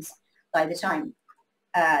teams by the time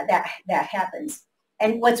that happens.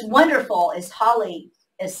 And what's wonderful is Holly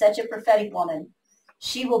is such a prophetic woman.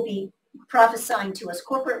 She will be prophesying to us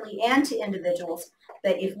corporately and to individuals.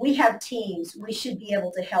 But if we have teams, we should be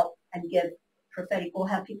able to help and give prophetic. We'll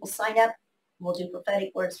have people sign up. We'll do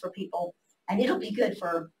prophetic words for people. And it'll be good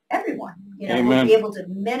for everyone. You know, Amen. We'll be able to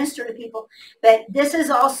minister to people. But this is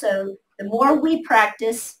also, the more we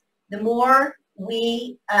practice, the more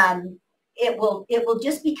we, it will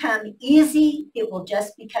just become easy. It will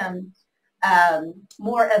just become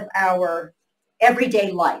more of our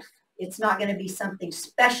everyday life. It's not going to be something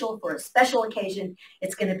special for a special occasion.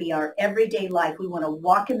 It's going to be our everyday life. We want to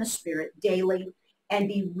walk in the Spirit daily and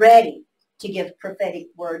be ready to give prophetic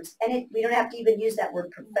words. And we don't have to even use that word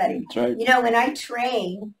prophetic. That's right. You know, when I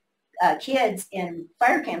train kids in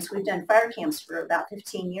fire camps, we've done fire camps for about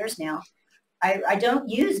 15 years now. I don't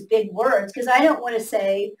use big words because I don't want to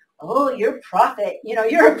say, oh, you're a prophet. You know,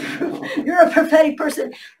 you're a prophetic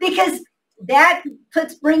person, because that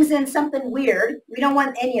brings in something weird. We don't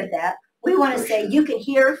want any of that. We want to say you can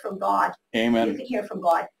hear from God. Amen. You can hear from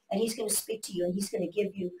God, and He's going to speak to you, and He's going to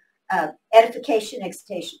give you edification,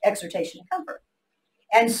 exhortation, and comfort.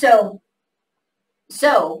 And so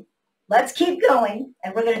let's keep going,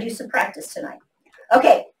 and we're going to do some practice tonight.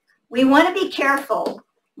 Okay, we want to be careful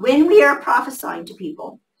when we are prophesying to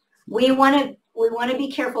people. We want to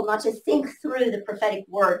be careful not to think through the prophetic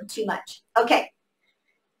word too much. Okay.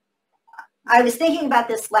 I was thinking about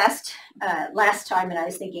this last time, and I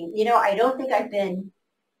was thinking, you know, I don't think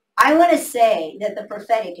I want to say that the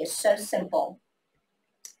prophetic is so simple,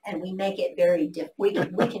 and we make it very we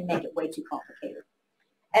can make it way too complicated.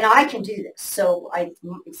 And I can do this, so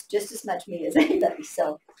it's just as much me as anybody.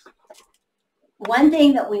 So one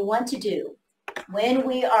thing that we want to do when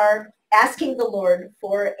we are asking the Lord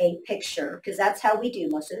for a picture, because that's how we do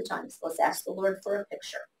most of the times. Let's ask the Lord for a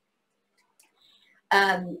picture.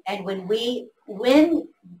 And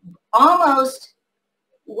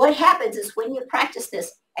what happens is when you practice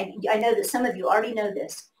this, I know that some of you already know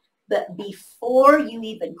this, but before you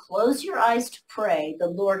even close your eyes to pray, the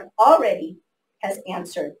Lord already has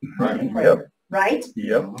answered the prayer, right?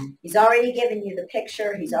 Yep. He's already given you the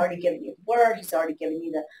picture. He's already given you the word. He's already given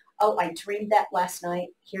you the, oh, I dreamed that last night.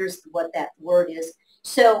 Here's what that word is.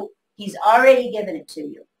 So he's already given it to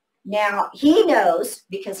you. Now, he knows,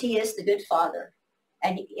 because he is the good Father,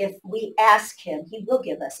 and if we ask him, he will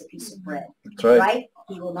give us a piece of bread. That's right. Right?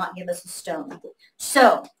 He will not give us a stone.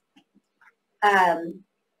 So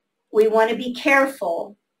we want to be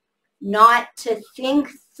careful not to think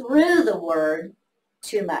through the word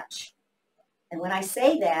too much. And when I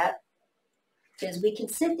say that, because we can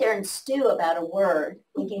sit there and stew about a word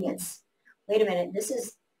thinking it's, wait a minute, this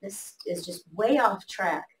is just way off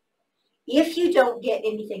track. If you don't get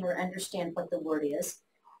anything or understand what the word is,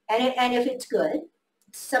 and if it's good,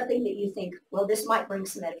 something that you think, well, this might bring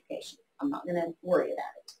some edification, I'm not going to worry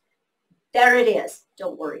about it. There it is.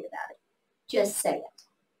 Don't worry about it. Just say it.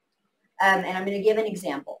 And I'm going to give an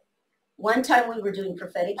example. One time we were doing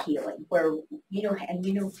prophetic healing where,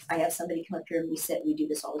 I have somebody come up here and we do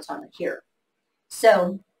this all the time here.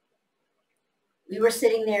 So we were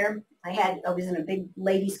sitting there. I was in a big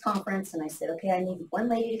ladies conference and I said, okay, I need one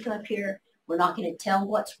lady to come up here. We're not going to tell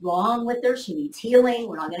what's wrong with her. She needs healing.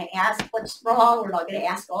 We're not going to ask what's wrong. We're not going to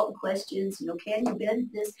ask all the questions. Can you bend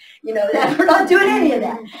this? That we're not doing any of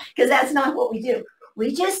that because that's not what we do.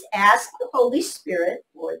 We just ask the Holy Spirit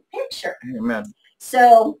for the picture. Amen.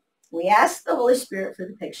 So we asked the Holy Spirit for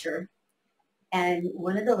the picture, and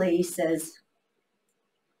one of the ladies says,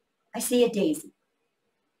 I see a daisy.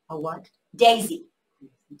 A what? Daisy.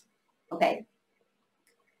 Okay.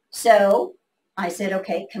 So I said,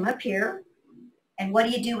 okay, come up here. And what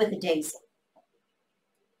do you do with the daisy?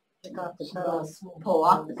 Pull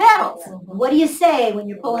off the petals. What do you say when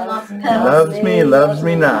you're pulling off the He petals? loves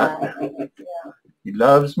me not. He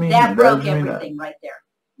loves me. That he broke loves me everything not. right there.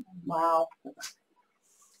 Wow.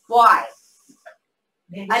 Why?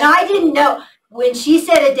 And I didn't know. When she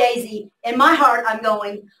said a daisy, in my heart, I'm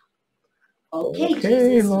going, okay,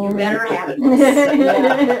 Jesus, Lord. you better have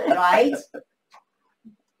this. Right?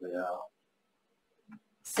 Yeah.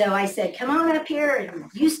 So I said, come on up here, and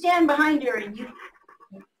you stand behind her, and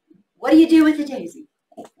what do you do with the daisy?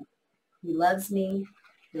 He loves me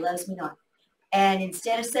not. And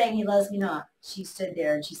instead of saying he loves me not, she stood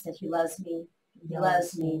there and she said, he loves me, he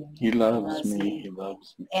loves me. He loves me. He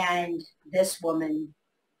loves me. And this woman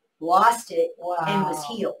lost it and was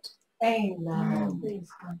healed. Amen.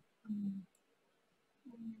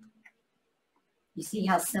 You see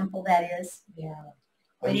how simple that is? Yeah.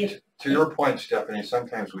 But To your point, Stephanie,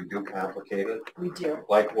 sometimes we do complicate it. we do.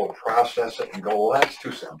 Like we'll process it and go, well, that's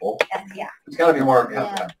too simple. Yeah. It's got to be more.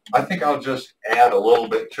 Yeah. I think I'll just add a little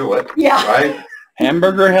bit to it. Yeah. Right?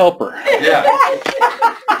 Hamburger helper. Yeah.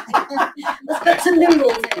 Let's put some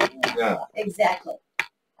noodles in. Yeah. Exactly.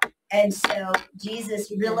 And so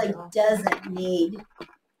Jesus really doesn't need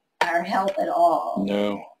our help at all.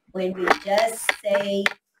 No. When we just say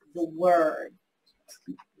the word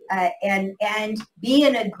and be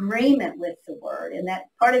in agreement with the word. And that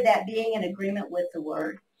part of that being in agreement with the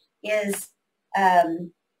word is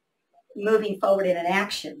moving forward in an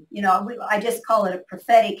action. I just call it a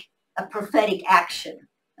prophetic action.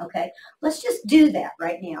 Okay, let's just do that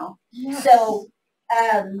right now. Yes. So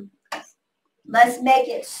let's make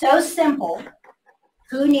it so simple.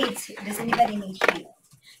 Does anybody need healing?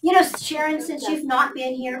 Sharon, since you've not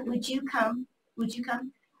been here, would you come?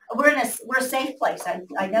 We're a safe place.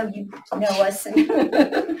 I know you know us, and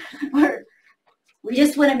we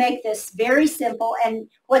just want to make this very simple. And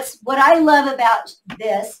what I love about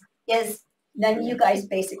this is none of you guys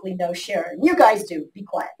basically know Sharon. You guys do. Be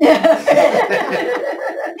quiet.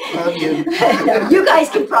 Love you. You guys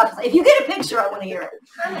can prophesy. If you get a picture, I want to hear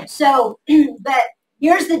it. So, but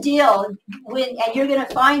here's the deal. And you're going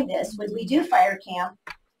to find this when we do fire camp.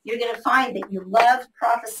 You're going to find that you love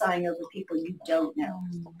prophesying over people you don't know.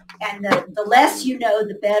 And the less you know,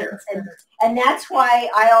 the better. And that's why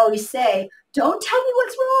I always say, don't tell me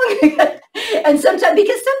what's wrong. And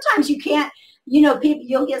because sometimes you can't, people,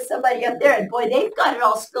 you'll get somebody up there and boy, they've got it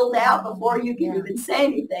all spilled out before you can even say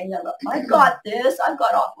anything. They're like, I've got this, I've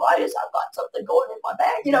got arthritis, I've got something going in my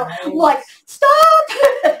back, I'm like, stop.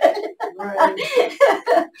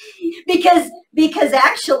 Because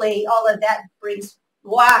actually all of that brings,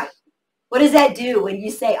 why? What does that do when you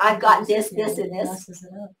say, I've got this, and this?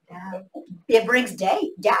 It brings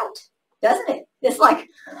doubt. doesn't it? It's like,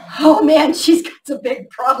 oh man, she's got some big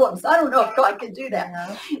problems. I don't know if God can do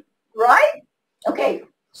that. Right? Okay,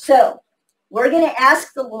 so we're going to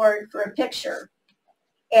ask the Lord for a picture.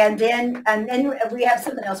 And then we have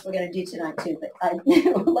something else we're going to do tonight too.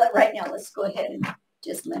 But right now, let's go ahead and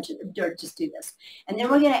just mention, or just do this. And then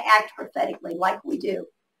we're going to act prophetically like we do.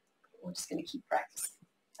 We're just going to keep practicing.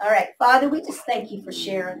 All right, Father, we just thank you for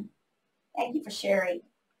Sharon. Thank you for Sherry.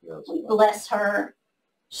 We bless her.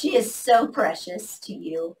 She is so precious to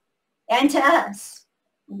you and to us.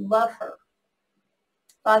 We love her.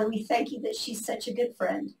 Father, we thank you that she's such a good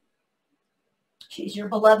friend. She's your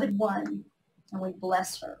beloved one, and we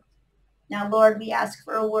bless her. Now, Lord, we ask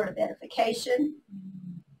for a word of edification,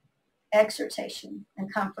 exhortation,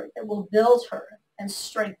 and comfort that will build her and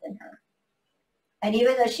strengthen her. And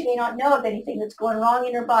even though she may not know of anything that's going wrong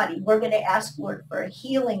in her body, we're going to ask, Lord, for a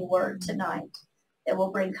healing word tonight that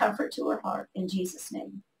will bring comfort to her heart in Jesus'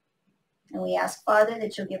 name. And we ask, Father,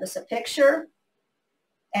 that you'll give us a picture.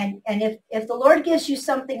 And if the Lord gives you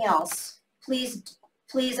something else, please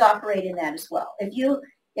operate in that as well. If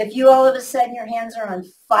you all of a sudden your hands are on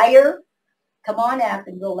fire, come on up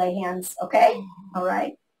and we'll lay hands, okay? All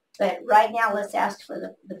right? But right now, let's ask for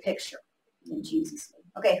the picture in Jesus' name.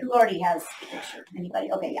 Okay, who already has the picture?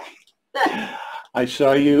 Anybody? Okay, yeah. I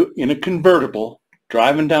saw you in a convertible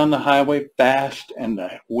driving down the highway fast and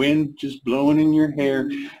the wind just blowing in your hair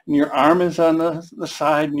and your arm is on the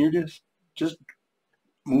side and you're just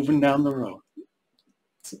moving down the road.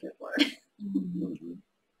 That's a good word.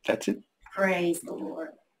 That's it. Praise the Lord.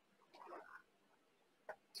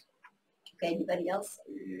 Okay, anybody else?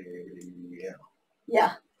 Yeah.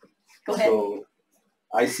 Yeah. Go ahead. So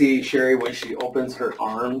I see Sherry when she opens her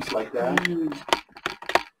arms like that.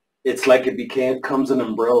 It's like it comes an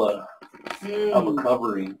umbrella of a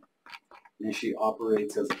covering, and she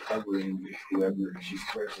operates as a covering with whoever she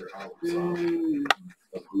spreads her arms on,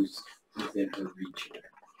 of who's within her reach.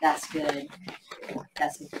 That's good.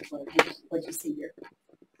 That's a good word. What'd you see here?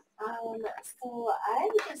 So I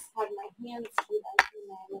just had my hands put up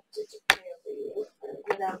and I lifted to prayer for you for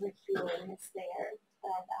whatever healing is there,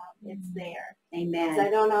 but it's there. Amen. 'Cause I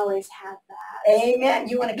don't always have that. Amen.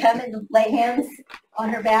 You want to come and lay hands on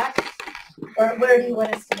her back? Or where do you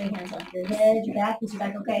want us to lay hands on? Your head, your back? Is your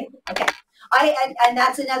back okay? Okay. And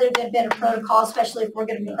that's another good bit of protocol, especially if we're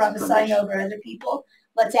going to be prophesying over other people.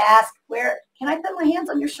 Let's ask, where can I put my hands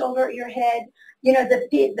on your shoulder, your head? You know,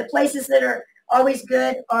 the places that are always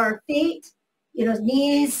good are feet, you know,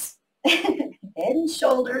 knees, head and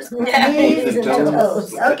shoulders, knees and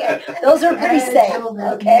toes. Okay, those are pretty safe.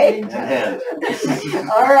 Okay. All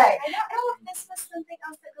right. I don't know if this was something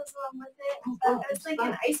else that goes along with it, but it was like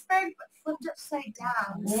an iceberg but flipped upside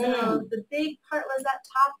down. So the big part was up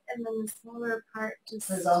top and then the smaller part just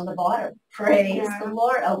was on the bottom. Praise the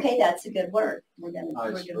Lord. Okay, that's a good word. We're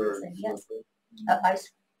gonna say yes.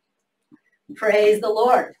 Praise the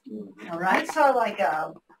Lord. All right. I saw like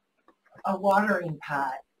a watering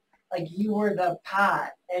pot, like you were the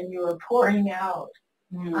pot and you were pouring out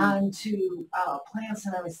onto plants,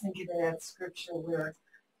 and I was thinking of that scripture where,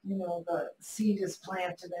 you know, the seed is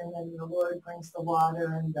planted and then the Lord brings the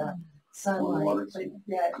water and the sunlight, but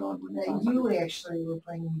that you actually were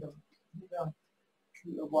bringing the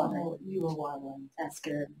water. You were watering. That's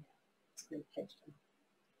good. That's a good picture.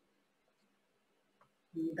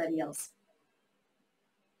 Anybody else?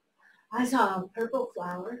 I saw a purple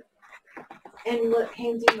flower, and what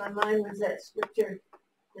came to my mind was that scripture,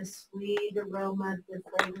 the sweet aroma, the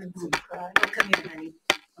fragrance of Christ. Oh, come here, honey.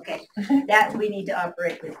 Okay, that we need to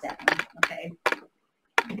operate with that one. Okay.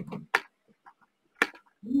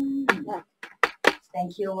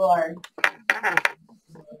 Thank you, Lord.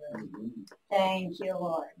 Thank you,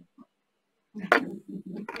 Lord.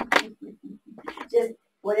 Just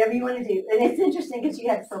whatever you want to do. And it's interesting because you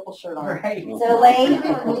had a purple shirt on. Right.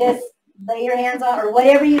 So just lay your hands on, or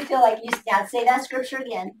whatever you feel like. You now say that scripture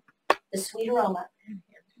again. The sweet aroma.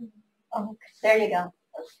 Oh, there you go.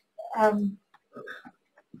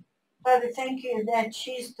 Father, thank you that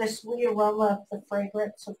she's the sweet aroma of the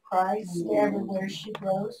fragrance of Christ everywhere she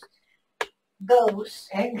goes. Or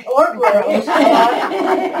grows.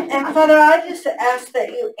 And Father, I just ask that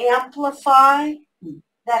you amplify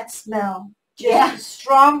that smell. Just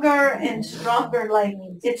stronger and stronger, like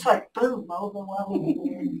it's like boom,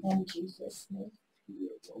 overwhelming in Jesus' name.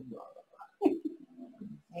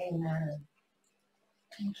 Amen.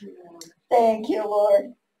 Thank you,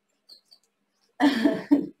 Lord.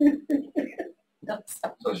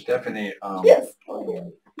 So Stephanie, Yes.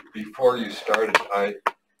 before you started, I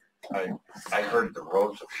heard the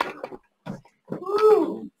Rose of Sharon.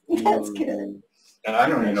 Ooh, that's good. And I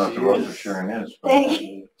don't even know what the Rose of Sharon is. But Thank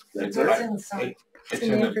you. That's It's right. in some. It's a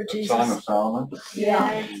in name for the Jesus. Song of Solomon.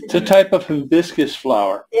 Yeah, It's a type of hibiscus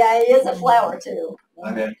flower. yeah, it is a flower too.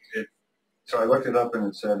 And so I looked it up and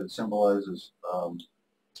it said it symbolizes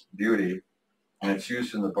beauty. And it's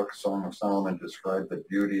used in the book of Song of Solomon to describe the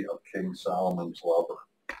beauty of King Solomon's lover.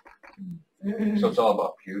 So it's all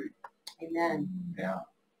about beauty. Amen. Yeah.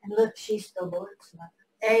 And look, she's the Lord's mother.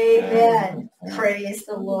 Amen. Yeah. Praise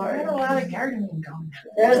the We Lord. had a lot of gardening going on.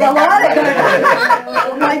 There's a lot of good.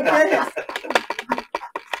 Oh my goodness.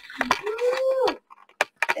 Woo.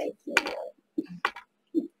 Thank you,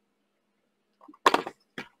 Lord.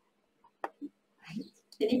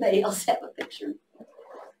 Anybody else have a picture?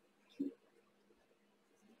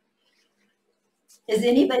 Is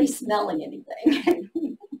anybody smelling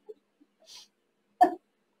anything?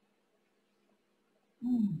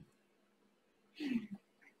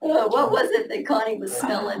 Oh, what was it that Connie was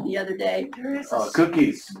smelling the other day? There is a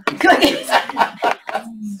Cookies. Cookies.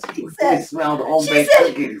 She They said, smelled home-baked said-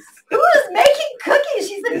 cookies. who is making cookies?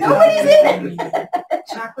 She said, nobody's in it.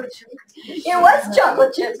 chocolate chip cookies. It was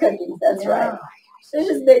chocolate chip cookies, that's right. It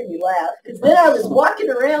just made me laugh. Because then I was walking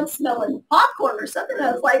around smelling popcorn or something.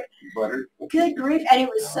 I was like, Butter. good grief. And it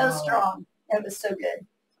was so strong. It was so good.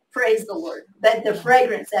 Praise the Lord. But the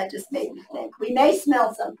fragrance, that just made me think. We may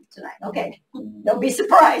smell something tonight. Okay. Don't be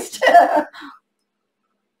surprised. So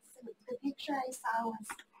the picture I saw was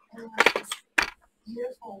there was this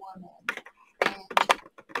beautiful woman,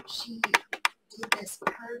 and she did this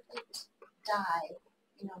perfect dive,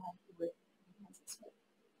 you know, like you would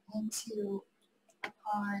into a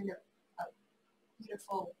pond, a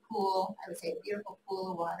beautiful pool. I would say a beautiful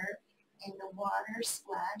pool of water, and the water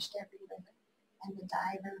splashed everywhere, and the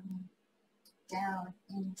diver went down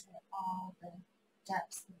into all the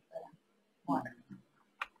depths of the water.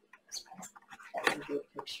 That's a good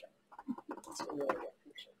picture. That's a really good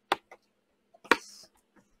picture.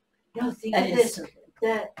 No, think That of is this. so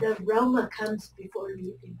good. The aroma comes before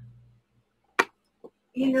you do.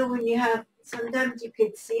 You know, when you have, sometimes you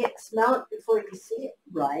could see it, smell it before you see it.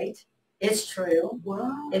 Right. It's true.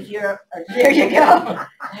 Wow. If you're, there you go.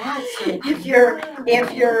 That's so If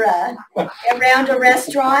you're around a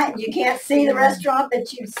restaurant, you can't see the restaurant,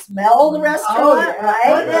 but you smell the restaurant, Oh,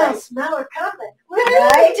 right? yeah, smell her coming.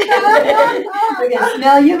 Right? We can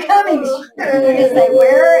smell you coming. We're gonna say,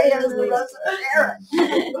 where is the rest of Sharon?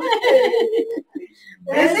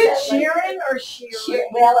 Is it Sharon or Sharon?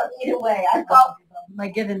 Well, either way, I call My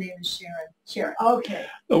given name is Sharon. Sharon. Okay.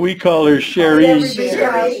 We call her Sherry.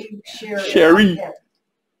 Sherry. Sherry. Yeah.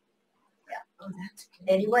 Oh, that's good.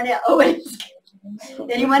 Anyone else? Oh,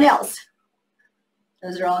 anyone else?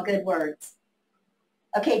 Those are all good words.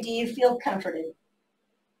 Okay, do you feel comforted?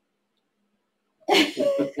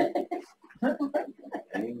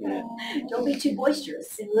 Amen. Don't be too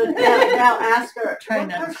boisterous. And look, now ask her. Try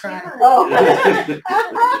not to what's cry. Sharon?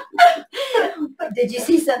 Oh. Did you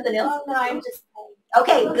see something else? Oh, no, I'm just.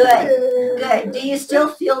 Okay, good, good. Do you still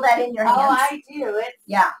feel that in your hands? Oh, I do. It's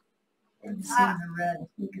Yeah, You can see the red.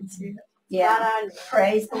 You can see it. yeah. not on me.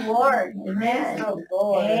 Praise the Lord. Amen. Oh,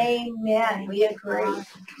 Lord. Amen. We agree.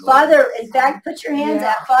 Father, in fact, put your hands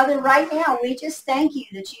out. Father, right now, we just thank you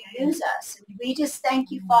that you use us. We just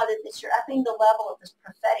thank you, Father, that you're upping the level of this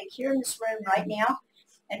prophetic here in this room right now.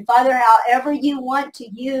 And Father, however you want to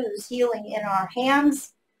use healing in our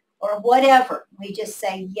hands or whatever, we just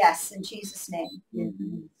say yes in Jesus'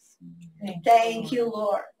 name. Thank you,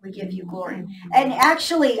 Lord. We give you glory. And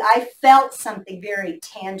actually, I felt something very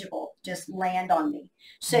tangible just land on me.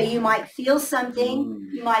 So you might feel something.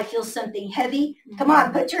 You might feel something heavy. Come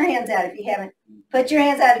on, put your hands out if you haven't. Put your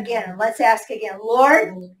hands out again and let's ask again.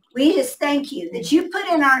 Lord, we just thank you that you put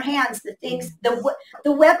in our hands the things,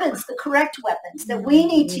 the weapons, the correct weapons that we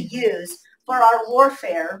need to use for our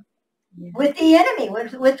warfare with the enemy,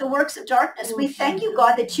 with the works of darkness. We thank you,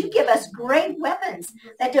 God, that you give us great weapons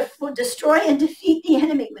that destroy and defeat the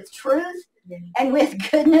enemy with truth and with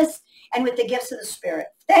goodness and with the gifts of the Spirit.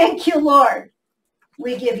 Thank you, Lord.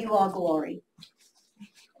 We give you all glory.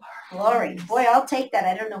 Glory. Boy, I'll take that.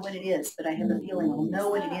 I don't know what it is, but I have a feeling I'll know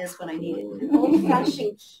what it is when I need it. An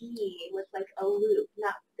old-fashioned key with like a loop,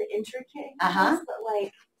 not the intricate, Uh-huh. keys, but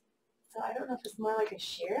like, so I don't know if it's more like a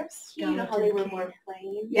sheriff's key, you know how they were more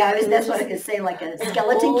plain. Yeah, that's what I could say, like a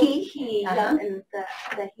skeleton Old key. yeah, Uh-huh. and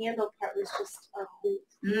the handle part was just a loop,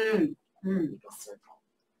 Mm, mm. like a circle.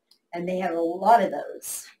 And they have a lot of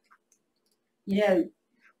those. You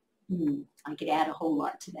know, I could add a whole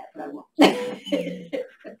lot to that, but I won't.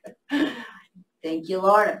 Thank you,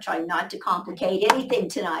 Lord. I'm trying not to complicate anything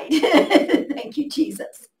tonight. Thank you,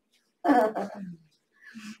 Jesus.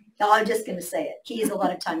 No, I'm just going to say it. Keys a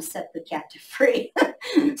lot of times set the captive free.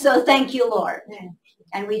 So thank you, Lord.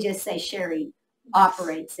 And we just say Sherry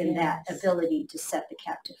operates in that ability to set the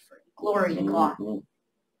captive free. Glory to God.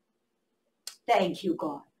 Thank you,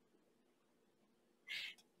 God.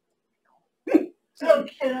 So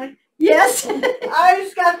can I? Yes. I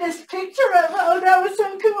just got this picture of, oh, that was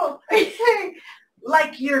so cool. Hey,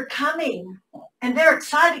 like you're coming, and they're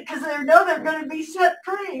excited because they know they're going to be set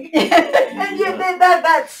free. And you did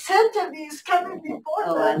that scent of you is coming before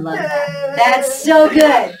them. I love that. That's so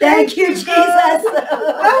good. Thank you, Jesus. That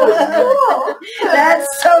was cool. That's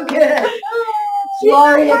so good.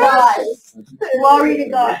 Glory to God. Glory to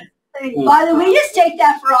God. Father, we just take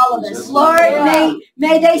that for all of us. Lord,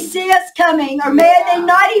 may they see us coming, or may they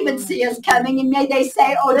not even see us coming, and may they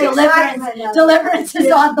say, oh, deliverance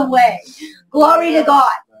is on the way. Glory to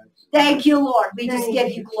God. Thank you, Lord. We just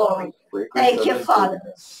give you glory. Thank you, Father.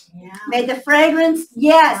 May the fragrance,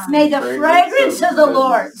 may the fragrance of the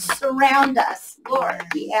Lord surround us. Lord,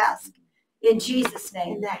 we ask. In Jesus'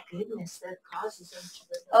 name. And that goodness that causes them to.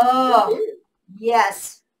 Oh,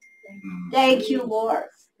 yes. Thank you, Lord.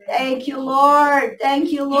 Thank you, Lord.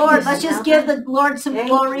 Thank you, Lord. Let's just give the Lord some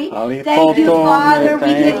glory. Thank you, Father.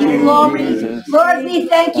 We give you glory. Lord, we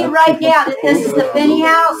thank you right now that this is the Finney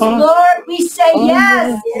house. Lord, we say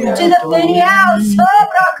yes to the Finney house.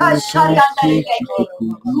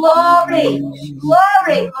 Glory,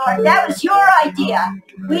 glory, Lord. That was your idea.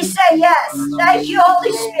 We say yes. Thank you,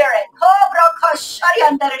 Holy Spirit.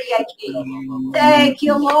 Thank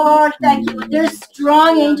you, Lord. Thank you. There's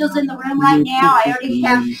strong angels in the room right now. I already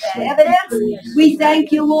have the evidence. We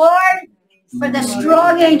thank you, Lord, for the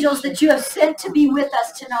strong angels that you have sent to be with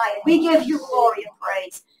us tonight. We give you glory and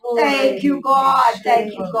praise. Thank you, God.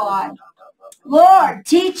 Thank you, God. Lord,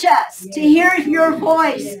 teach us to hear your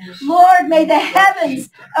voice. Lord, may the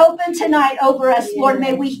heavens open tonight over us. Lord,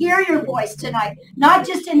 may we hear your voice tonight, not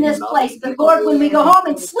just in this place, but Lord, when we go home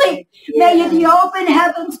and sleep, may the open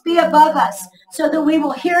heavens be above us so that we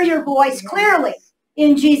will hear your voice clearly.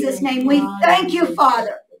 In Jesus' name, we thank you,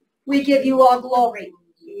 Father. We give you all glory.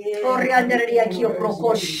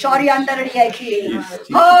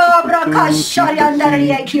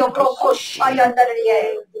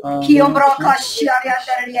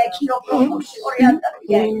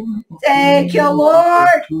 Thank you,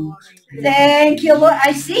 Lord. Thank you, Lord.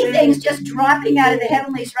 I see things just dropping out of the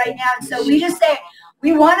heavenlies right now. And so we just say,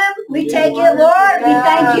 we want them. We take it, Lord. We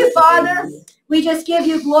thank you, Father. We just give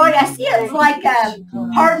you glory. I see it's like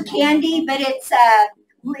hard candy, but it's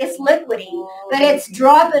liquidy, but it's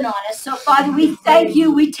dropping on us. So, Father, we thank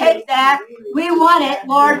you. We take that. We want it,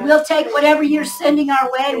 Lord. We'll take whatever you're sending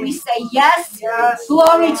our way. We say yes.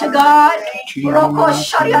 Glory to God.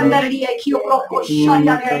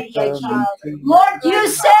 Lord, you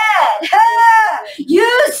said,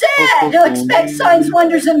 to expect signs,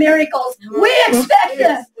 wonders, and miracles. We expect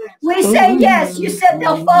them. We say yes. You said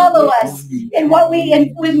they'll follow us. And when we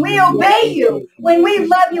obey you, when we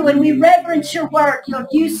love you, when we reverence your word,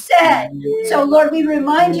 you said. So, Lord, we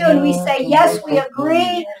remind you and we say, yes, we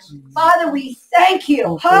agree. Father, we thank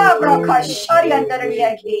you.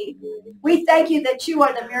 We thank you that you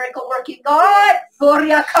are the miracle working God.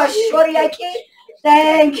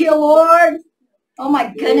 Thank you, Lord. Oh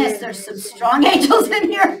my goodness, there's some strong angels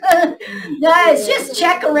in here. Guys, just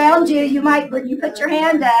check around you. You might, when you put your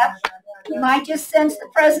hand up, you might just sense the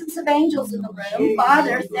presence of angels in the room.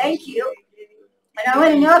 Father, thank you. And I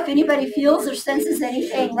want to know if anybody feels or senses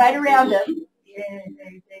anything right around them.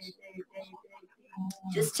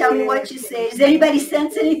 Just tell me what you say. Does anybody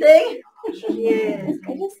sense anything? Yes.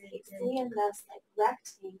 I just keep seeing this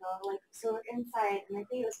rectangle, so we're inside, and I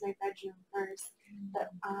think it was my bedroom first,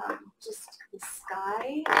 but just the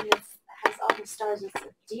sky, and it has all the stars. It's a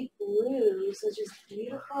deep blue, so it's just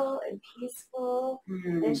beautiful and peaceful,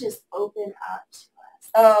 and it's just open up to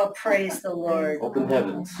us. Oh, praise the Lord. Open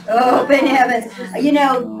heavens. Open heavens. You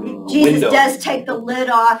know, Jesus does take the lid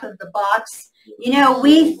off of the box. You know,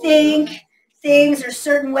 we think things are a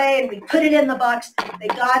certain way and we put it in the box,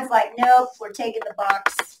 but God's like, nope, we're taking the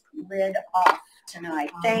box lid off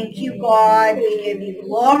tonight. Thank you, God. We give you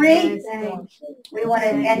glory. We want to,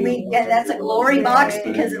 and that's a glory box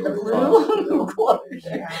because of the blue.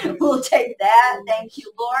 We'll take that. Thank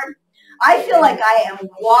you, Lord. I feel like I am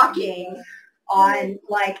walking on,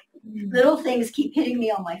 like, little things keep hitting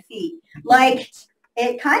me on my feet. Like,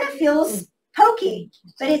 it kind of feels pokey,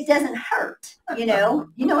 but it doesn't hurt, you know?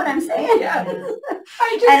 You know what I'm saying? Yeah.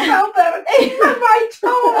 I just felt that in my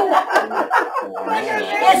toe.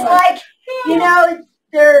 It's like, you know,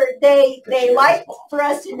 they like for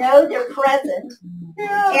us to know they're present.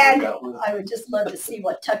 And I would just love to see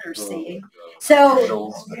what Tucker's seeing.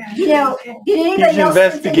 So, you know, did anybody He's else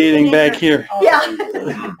investigating back here. Yeah.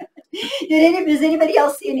 Does anybody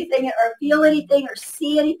else see anything or feel anything or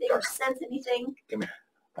see anything or sense anything?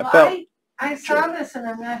 I saw this, and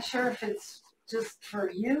I'm not sure if it's just for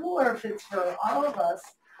you or if it's for all of us,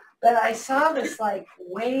 but I saw this like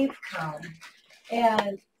wave come,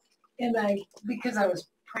 and because I was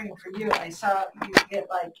praying for you, I saw you get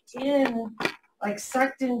like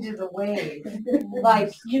sucked into the wave.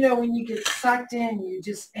 Like, you know, when you get sucked in,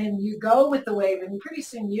 you go with the wave, and pretty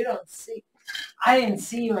soon you don't see. I didn't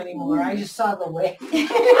see you anymore. I just saw the wave.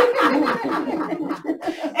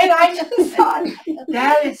 And I just thought,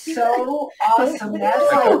 that is so awesome.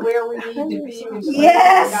 That's like where we need to be.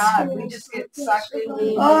 Yes. God. We just get sucked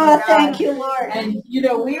into Oh, thank you, Lord. And, you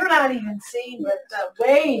know, we're not even seeing, but the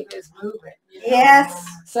wave is moving. You know? Yes.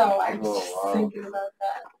 So I was just thinking about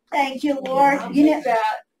that. Thank you, Lord. You know,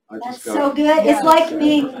 that. that's so good. It's like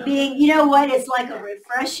being, you know what? It's like a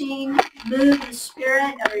refreshing move in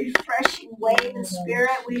spirit, a refreshing wave in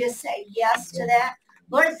spirit. We just say yes to that.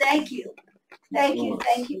 Lord, thank you. Thank you.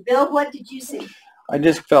 Thank you. Bill, what did you see? I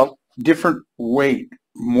just felt different weight,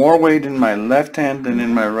 more weight in my left hand than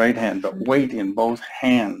in my right hand, but weight in both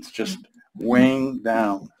hands, just weighing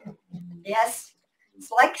down. Yes.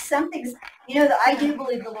 It's like something's, you know, I do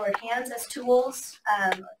believe the Lord hands us tools,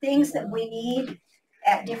 things that we need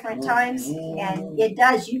at different times, and it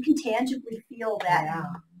does. You can tangibly feel that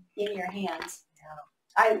in your hands.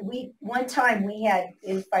 One time we had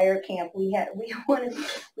in fire camp, we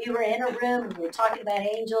were in a room and we were talking about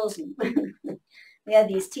angels, and we had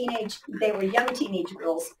these they were young teenage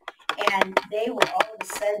girls, and they were all of a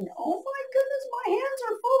sudden, oh my goodness, my hands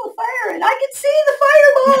are full of fire, and I could see the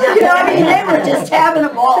fireball. You know, I mean, they were just having a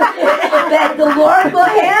ball. But the Lord will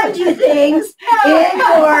hand you things in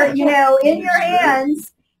your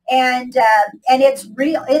hands, and it's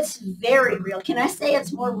real. It's very real. Can I say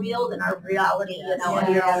it's more real than our reality? You know,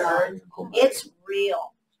 here on earth, it's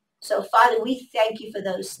real. So, Father, we thank you for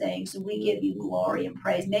those things, and we give you glory and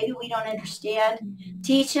praise. Maybe we don't understand.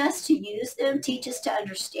 Teach us to use them. Teach us to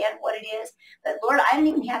understand what it is. But, Lord, I don't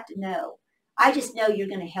even have to know. I just know you're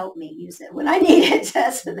going to help me use it when I need it.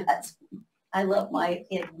 So I love my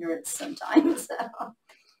ignorance sometimes. So,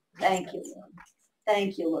 thank you, Lord.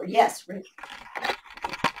 Thank you, Lord. Yes, Rick.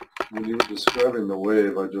 When you were describing the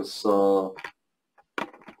wave, I just saw,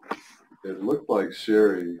 it looked like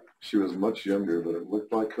Sherry. She was much younger, but it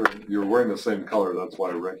looked like her. You were wearing the same color, that's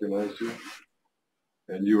why I recognized you.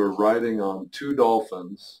 And you were riding on 2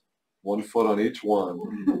 dolphins, 1 foot on each one,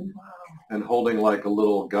 and holding like a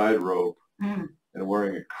little guide rope and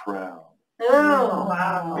wearing a crown. Oh,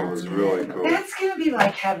 wow. It was really cool. That's going to be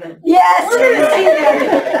like heaven. Yes. We're going to see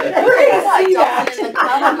that. We're going to see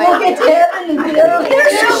that. We'll get to heaven and go,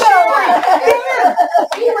 here's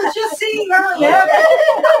We were just seeing her in heaven.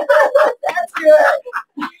 That's good.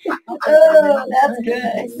 Oh, that's good.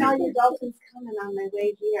 I saw your dolphins coming on my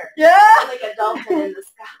way here. Yeah. Like a dolphin in the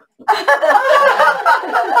sky.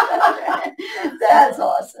 That's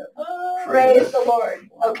awesome. Praise the Lord.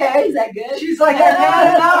 Okay, is that good? She's like, I've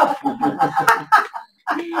had enough.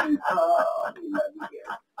 Oh, we love you, dear.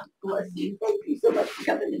 Bless you. Thank you so much for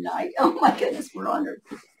coming tonight. Oh my goodness, we're honored.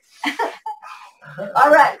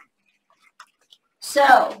 All right.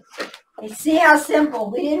 So, you see how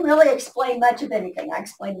simple. We didn't really explain much of anything. I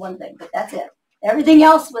explained one thing, but that's it. Everything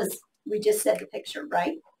else was, we just said the picture,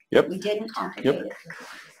 right? Yep. We didn't complicate it.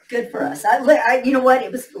 Good for us. You know what?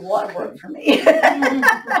 It was a lot of work for me.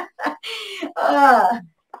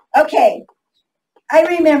 Okay. I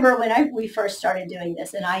remember when we first started doing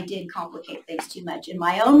this, and I did complicate things too much in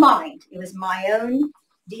my own mind. It was my own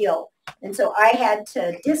deal. And so I had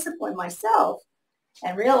to discipline myself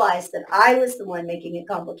and realize that I was the one making it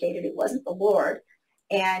complicated. It wasn't the Lord.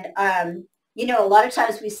 And, you know, a lot of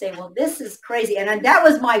times we say, well, this is crazy. And that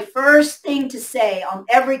was my first thing to say on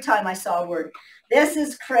every time I saw a word. This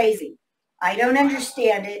is crazy. I don't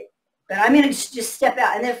understand it, but I'm going to just step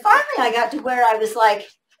out. And then finally I got to where I was like,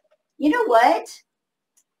 you know what?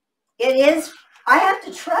 It is, I have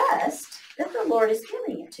to trust that the Lord is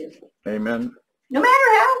giving it to me. Amen. No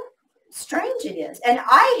matter how strange it is. And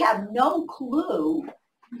I have no clue.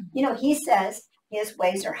 You know, he says his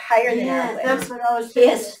ways are higher than our ways. That's what I was saying.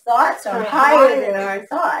 His thoughts are higher than our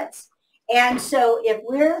thoughts. And so if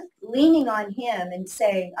we're leaning on him and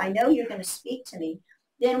saying, I know you're going to speak to me,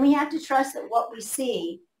 then we have to trust that what we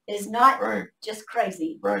see is not just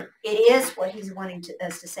crazy. Right. It is what he's wanting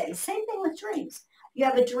us to say. Same thing with dreams. You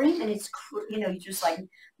have a dream and it's, you know, you're just like,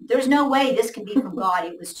 there's no way this can be from God.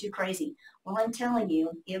 It was too crazy. Well, I'm telling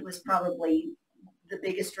you, it was probably the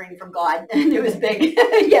biggest dream from God. It was big.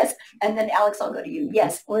 Yes. And then Alex, I'll go to you.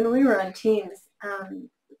 Yes. When we were on teams,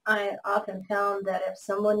 I often found that if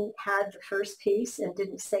someone had the first piece and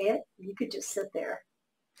didn't say it, you could just sit there.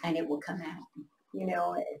 And it will come out. You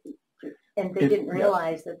know, and they didn't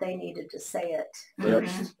realize that they needed to say it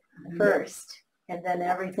first, and then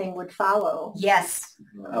everything would follow. Yes.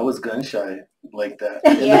 I was gun shy like that.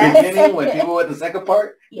 In Yes. the beginning, when people went the second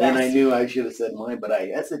part, then I Yes. knew I should have said mine, but I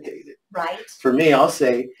hesitated. Right. For me, I'll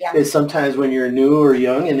say, Yeah. is sometimes when you're new or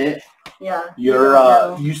young in it, Yeah.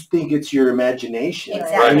 you think it's your imagination.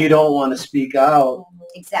 Exactly. And you don't want to speak out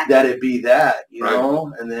Exactly. that it be that, you Right.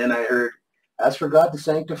 know? And then I heard, ask for God to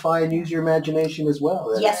sanctify and use your imagination as well.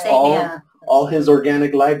 That Yes, it's all, amen. all his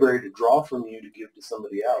organic library to draw from you to give to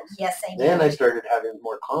somebody else. Yes, amen. Then I started having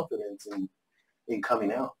more confidence in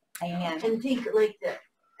coming out. Amen. And think like the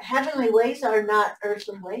heavenly ways are not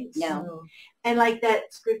earthly ways. No. And like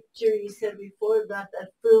that scripture you said before about the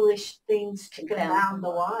foolish things to Confound confound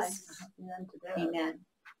the wise. Amen.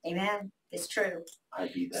 Amen. It's true.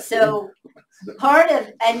 I'd be that. So part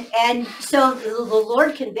of, and so the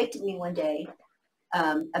Lord convicted me one day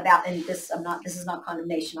about, and this is not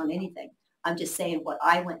condemnation on anything. I'm just saying what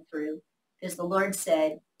I went through, is the Lord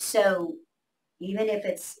said, so even if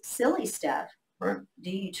it's silly stuff, Right. do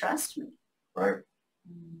you trust me? Right.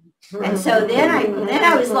 And so then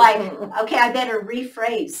I was like, okay, I better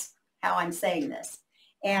rephrase how I'm saying this.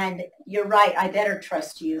 And you're right, I better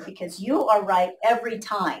trust you because you are right every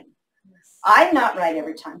time. I'm not right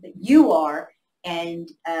every time, but you are, and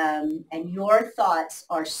your thoughts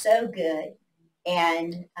are so good,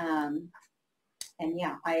 and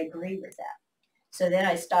yeah, I agree with that. So then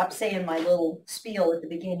I stopped saying my little spiel at the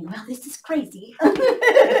beginning. Well, this is crazy.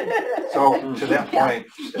 So to that point,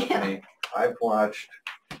 Stephanie, I've watched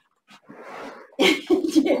her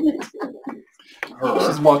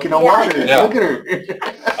She's walking on water. Yeah. Look at her.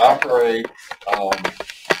 operate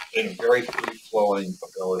in a very free-flowing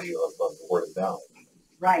ability of the word of knowledge.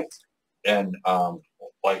 Right. And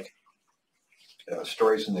like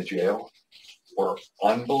stories in the jail were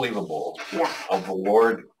unbelievable. Yeah. Of the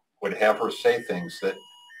Lord would have her say things that,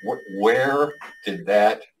 where did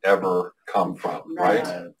that ever come from,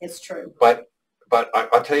 right? It's true. But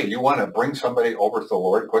I'll tell you, you want to bring somebody over to the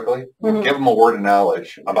Lord quickly, give them a word of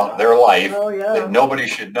knowledge about their life that nobody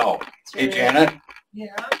should know. Hey, Janet,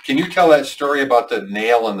 Yeah. can you tell that story about the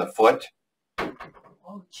nail in the foot?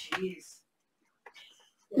 Oh, jeez.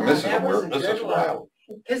 This is wild.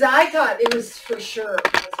 Because I thought it was for sure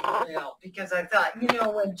it wasn't real. Because I thought, you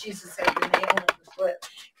know, when Jesus had the nail in the foot,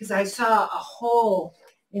 because I saw a hole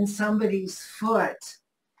in somebody's foot,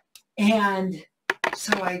 and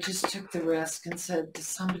so I just took the risk and said, does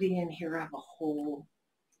somebody in here have a hole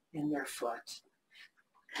in their foot?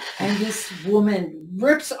 And this woman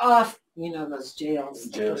rips off, you know, those jail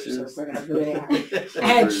slippers or whatever they are,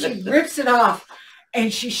 and she rips it off,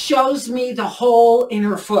 and she shows me the hole in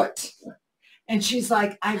her foot. And she's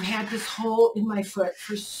like, I've had this hole in my foot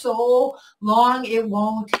for so long, it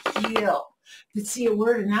won't heal. But see, a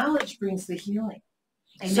word of knowledge brings the healing.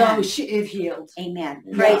 Amen. So it healed. Amen.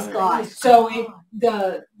 Praise God. So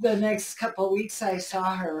the next couple of weeks I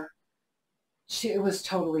saw her, it was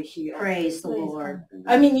totally healed. Praise the Lord.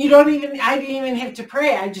 I mean, I didn't even have to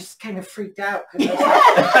pray. I just kind of freaked out. I was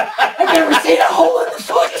like, I've never seen a hole in the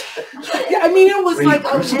foot. I mean, it was like a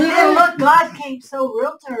And then little. look, God came so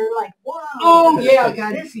real to her, like, whoa. Oh yeah,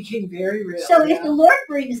 God, it became very real. So if the Lord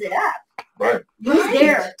brings it up, Right. who's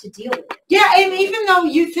there to deal with it? Yeah, and even though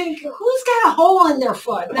you think, who's got a hole in their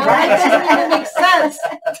foot? Now that doesn't even make sense,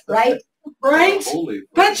 Right? right? Holy.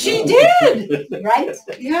 But she did. Right?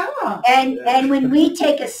 Yeah. And when we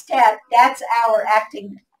take a step, that's our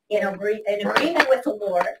acting in agreement with the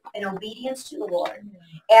Lord, in obedience to the Lord.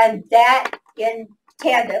 And that in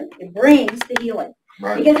tandem, it brings the healing.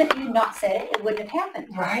 Right. Because if you'd not said it, it wouldn't have happened.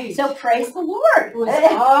 Right. So praise the Lord. It was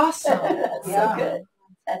awesome. That's Yeah. so good.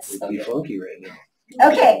 That's so It'd be good. funky right now.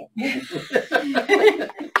 Okay.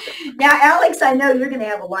 Now, Alex, I know you're going to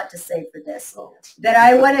have a lot to say for this, but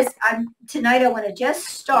tonight I want to just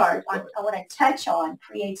start on, I want to touch on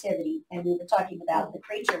creativity, and we were talking about the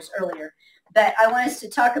creatures earlier, but I want us to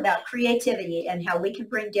talk about creativity and how we can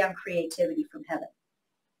bring down creativity from heaven.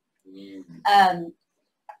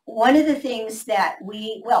 One of the things that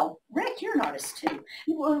Rick, you're an artist too.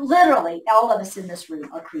 Literally, all of us in this room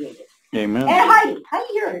are creative. Amen. And Heidi,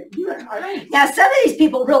 you're an artist. Now, some of these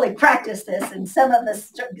people really practice this, and some of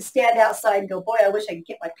us stand outside and go, boy, I wish I could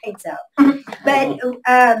get my paints out. But,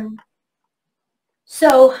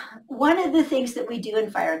 so one of the things that we do in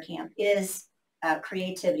Fire Camp is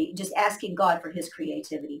creativity, just asking God for his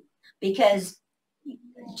creativity. Because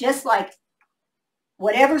just like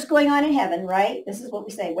whatever's going on in heaven, right? This is what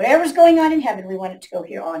we say. Whatever's going on in heaven, we want it to go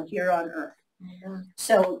here on earth.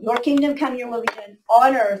 So your kingdom come, your will be done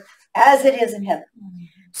on earth as it is in heaven.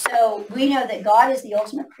 So we know that God is the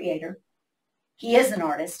ultimate creator. He is an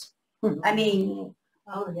artist. I mean,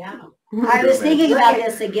 Oh, yeah. I was thinking about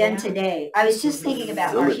this again today. I was just thinking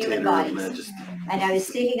about our human bodies, and I was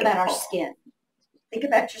thinking about our skin. Think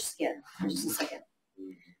about your skin for just a second.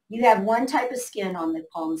 You have one type of skin on the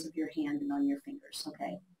palms of your hand and on your fingers,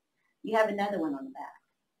 okay? You have another one on the back.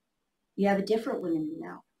 You have a different one in your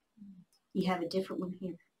mouth. You have a different one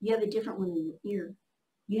here. You have a different one in your ear.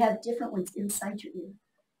 You have different ones inside your ear.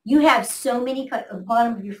 You have so many, at the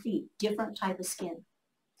bottom of your feet, different type of skin.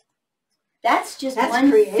 That's just one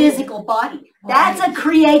creative. Physical body. That's a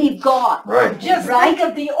creative God. Right. Just Right? think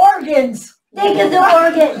of the organs. Think of the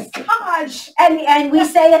organs. Gosh. And we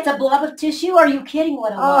say it's a blob of tissue. Are you kidding?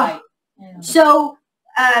 What a lie. So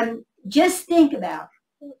just think about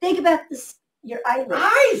this, your eyelids.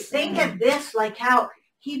 I think of this like how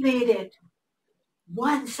he made it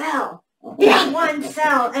one cell. Yeah. One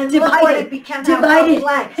cell. And look what it became. Divided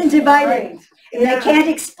and divided. Right. And they can't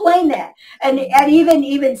explain that. And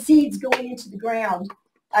even seeds going into the ground.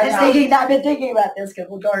 I've been thinking about this because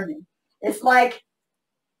we're gardening. It's like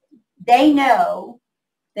they know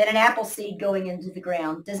that an apple seed going into the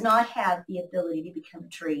ground does not have the ability to become a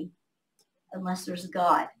tree unless there's a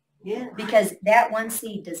God. Yeah. Because that one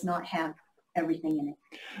seed does not have everything in it.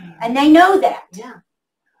 And they know that. Yeah.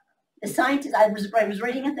 The scientists, I was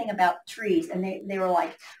reading a thing about trees, and they were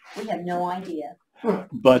like, we have no idea.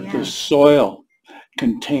 But the soil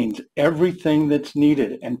contains everything that's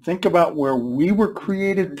needed. And think about where we were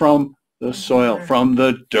created from, the soil, from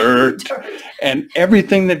the dirt. And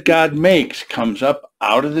everything that God makes comes up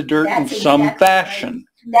out of the dirt in some fashion.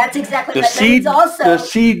 Right. That's exactly The right. seed, Also, the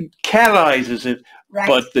seed catalyzes it, right.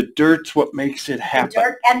 but the dirt's what makes it happen. The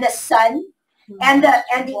dirt and the sun and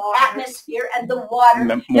the atmosphere and the water.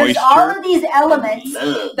 The There's all moisture. of these elements,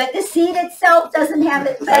 but the seed itself doesn't have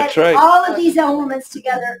it. But That's right. all of these elements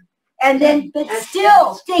together, and then but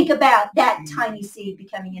still think about that tiny seed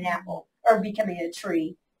becoming an apple or becoming a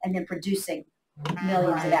tree and then producing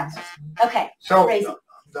millions of apples. Okay, So, crazy.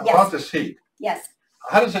 about Yes. the seed, Yes.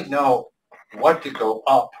 how does it know what to go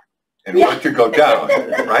up and Yeah. what to go down,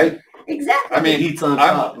 right? Exactly. I mean, Heat's on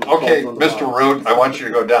top. I'm, okay, Mr. Root, I want you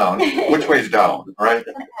to go down. Which way's down, right?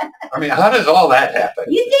 I mean, how does all that happen?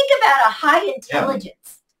 You think about a high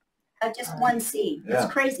intelligence of just one seed. Yeah.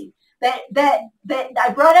 It's crazy. But I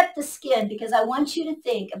brought up the skin because I want you to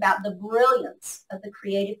think about the brilliance of the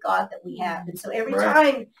creative God that we have. And so every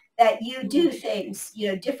time that you do things,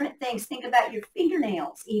 different things, think about your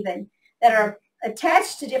fingernails even that are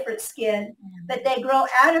attached to different skin, but they grow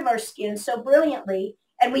out of our skin so brilliantly,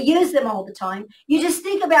 and we use them all the time. You just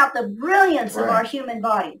think about the brilliance of our human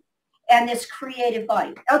body and this creative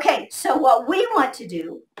body. Okay, so what we want to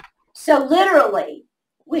do, so literally,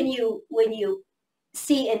 when you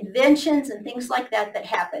see inventions and things like that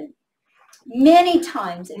happen, many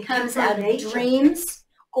times it comes out of dreams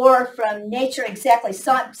or from nature. Exactly.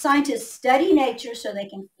 Scientists study nature so they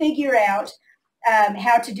can figure out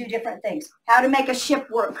how to do different things, how to make a ship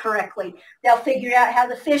work correctly. They'll figure out how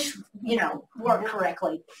the fish, work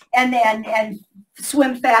correctly, and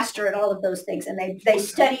swim faster and all of those things. And they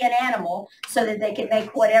study an animal so that they can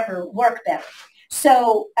make whatever work better.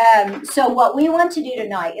 So what we want to do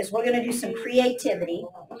tonight is we're going to do some creativity,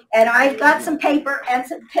 and I've got some paper and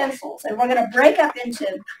some pencils, and we're going to break up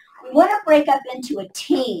into a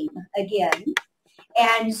team again.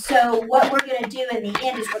 And so what we're going to do in the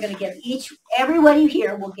end is we're going to give everybody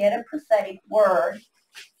here will get a prophetic word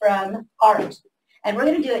from Art. And we're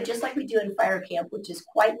going to do it just like we do in fire camp, which is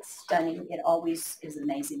quite stunning. It always is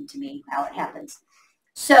amazing to me how it happens.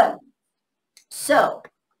 So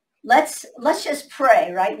let's just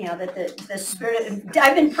pray right now that the spirit,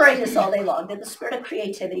 I've been praying this all day long, that the spirit of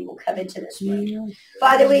creativity will come into this room.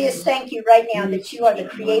 Father, we just thank you right now that you are the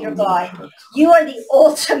creator God. You are the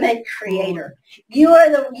ultimate creator. Your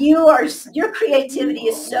creativity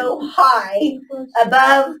is so high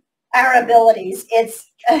above our abilities.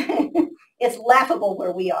 It's it's laughable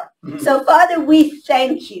where we are. So Father, we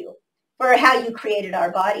thank you for how you created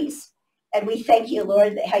our bodies. And we thank you,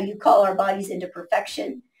 Lord, that how you call our bodies into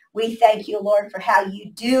perfection. We thank you, Lord, for how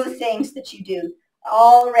you do things that you do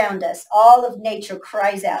all around us. All of nature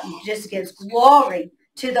cries out and just gives glory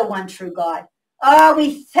to the one true God. Oh,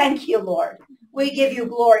 we thank you, Lord. We give you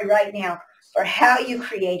glory right now for how you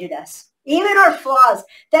created us. Even our flaws.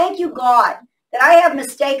 Thank you, God, that I have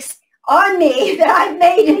mistakes on me that I've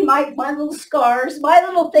made in my little scars, my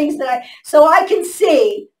little things so I can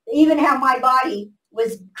see even how my body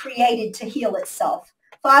was created to heal itself.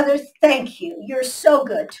 Father, thank you. You're so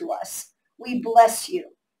good to us. We bless you.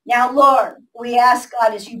 Now, Lord, we ask,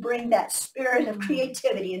 God, as you bring that spirit of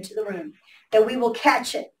creativity into the room, that we will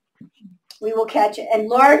catch it. We will catch it. And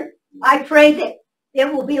Lord, I pray that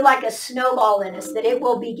it will be like a snowball in us, that it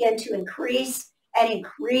will begin to increase and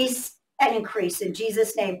increase and increase in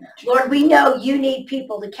Jesus' name. Lord, we know you need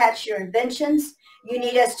people to catch your inventions. You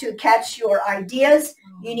need us to catch your ideas.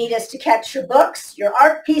 You need us to catch your books, your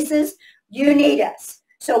art pieces. You need us.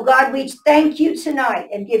 So God, we thank you tonight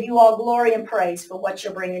and give you all glory and praise for what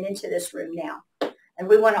you're bringing into this room now. And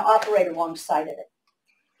we want to operate alongside of it.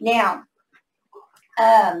 Now,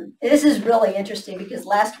 this is really interesting because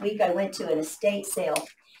last week I went to an estate sale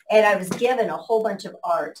and I was given a whole bunch of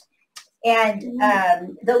art. And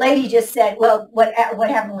the lady just said, well, what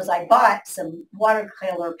happened was I bought some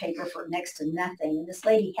watercolor paper for next to nothing. And this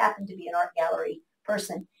lady happened to be an art gallery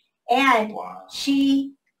person. And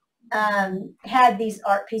she had these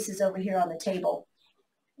art pieces over here on the table.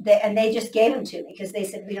 And they just gave them to me because they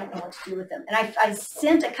said, we don't know what to do with them. And I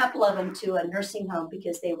sent a couple of them to a nursing home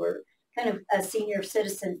because they were kind of a senior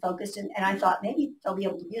citizen focused. And I thought maybe they'll be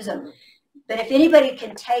able to use them. But if anybody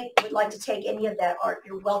would like to take any of that art,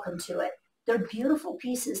 you're welcome to it. They're beautiful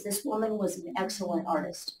pieces. This woman was an excellent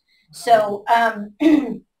artist. So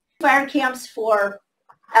fire camps for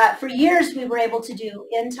years, we were able to do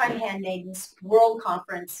End Time Handmaidens World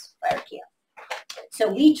Conference fire camp.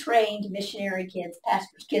 So we trained missionary kids,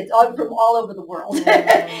 pastors' kids, from all over the world.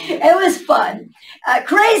 It was fun.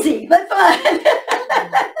 Crazy, but fun.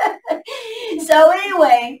 So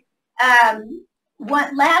anyway,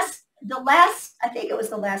 I think it was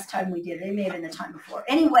the last time we did it. It may have been the time before.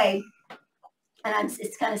 Anyway, and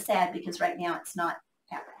it's kind of sad because right now it's not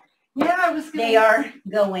happening. Yeah, they are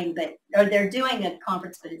going, or they're doing a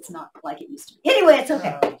conference, but it's not like it used to be. Anyway, it's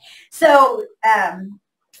okay. So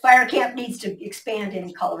fire camp needs to expand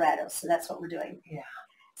in Colorado, so that's what we're doing. Yeah.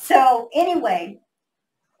 So anyway,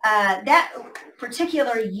 that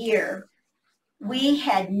particular year,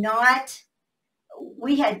 I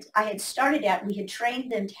had started out, we had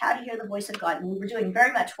trained them how to hear the voice of God, and we were doing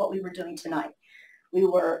very much what we were doing tonight. We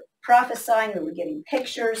were prophesying, we were giving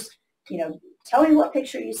pictures, tell me what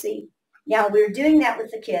picture you see. Now, we were doing that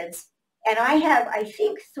with the kids, and I have, I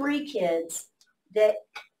think, 3 kids that,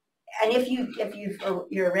 and if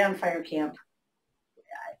you're around fire camp,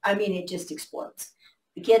 I mean, it just explodes.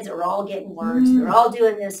 The kids are all getting words, they're all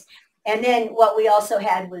doing this. And then what we also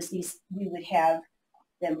had was we would have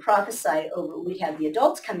them prophesy over, we'd have the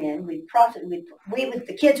adults come in,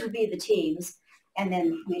 the kids would be the teens, and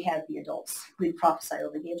then we'd have the adults, we'd prophesy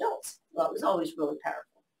over the adults. Well, it was always really powerful.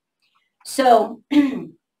 So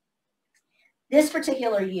this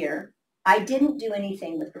particular year, I didn't do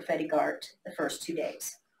anything with prophetic art the first 2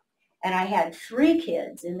 days. And I had 3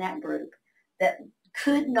 kids in that group that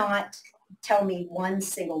could not tell me one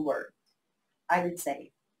single word. I would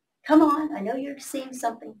say, come on, I know you're seeing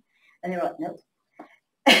something. And they were like, nope.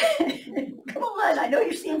 Come on, I know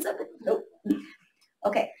you're seeing something. Nope.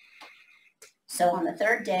 Okay. So on the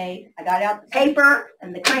 3rd day, I got out the paper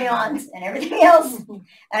and the crayons and everything else. And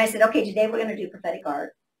I said, okay, today we're going to do prophetic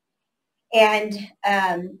art. And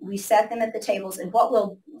we set them at the tables. And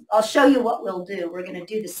I'll show you what we'll do. We're going to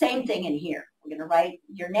do the same thing in here. We're going to write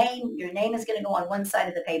your name. Your name is going to go on one side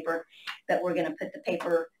of the paper, but we're going to put the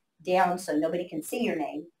paper down so nobody can see your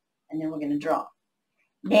name. And then we're going to draw.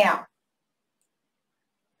 Now,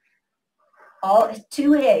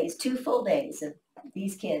 2 full days of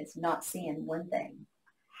these kids not seeing one thing.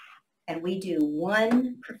 And we do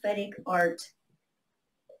one prophetic art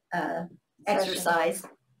exercise,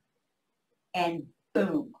 and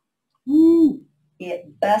boom,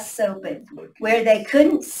 it busts open. Where they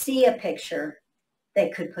couldn't see a picture, they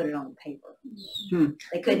could put it on the paper.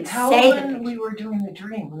 They couldn't say the picture. We were doing the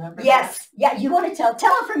dream, remember? Yes. Yeah, you want to tell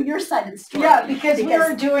it from your side of the story. Yeah, because we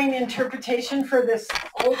were doing interpretation for this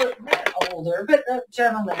not older, but a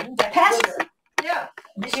gentleman. Pastor. Yeah.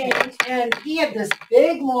 And he had this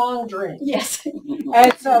big, long dream. Yes.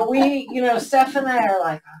 And so we, Steph and I are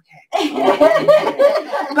like, okay.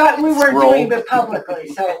 But we weren't doing it publicly,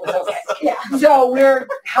 so it was okay. Yeah. So we're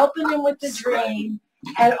helping him with the dream.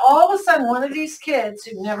 And all of a sudden, one of these kids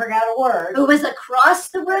who never got a word. Who was across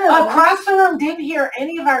the room. Didn't hear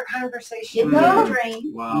any of our conversation.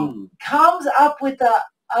 Dream. Wow. Comes up with a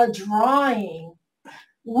drawing,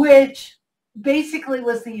 which basically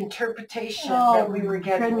was the interpretation that we were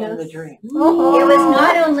getting in the dream. It was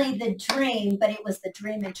not only the dream, but it was the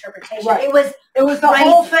dream interpretation. Right. It was the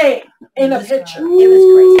whole thing in a picture. It was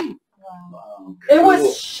crazy. Wow. It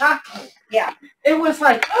was shocking. Yeah. It was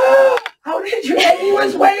like, oh, how did you? And he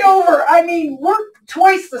was way over. I mean, we're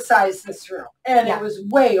twice the size of this room, and it was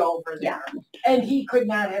way over there. And he could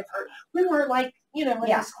not have heard. We were like you know, in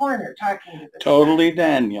Yeah. his corner talking to this Totally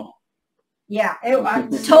Daniel. Yeah. guy.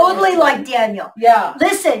 Totally like Daniel. Yeah.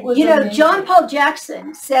 Listen, Was you know, amazing. John Paul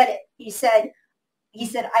Jackson said it. He said,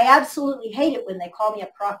 I absolutely hate it when they call me a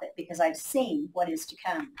prophet because I've seen what is to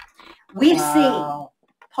come. We've seen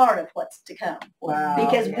part of what's to come Wow.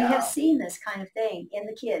 because we have seen this kind of thing in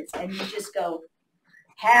the kids, and you just go,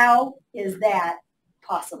 how is that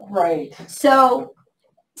possible? Right. So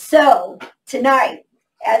tonight,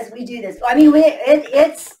 as we do this, I mean,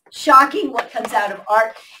 it's shocking what comes out of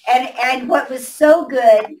art. And what was so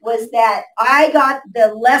good was that I got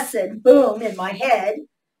the lesson, boom, in my head.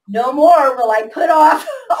 No more will I put off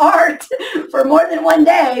art for more than one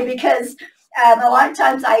day, because a lot of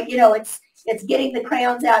times it's getting the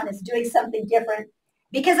crayons out and it's doing something different,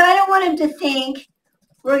 because I don't want them to think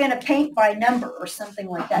we're going to paint by number or something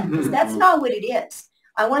like that, because that's not what it is.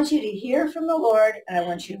 I want you to hear from the Lord, and I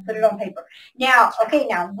want you to put it on paper. Now,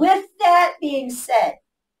 with that being said,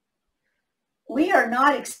 we are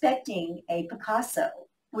not expecting a Picasso.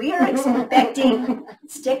 We are expecting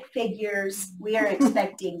stick figures. We are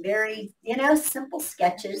expecting very, simple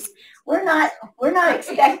sketches. We're not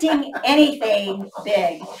expecting anything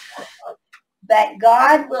big. But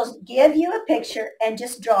God will give you a picture and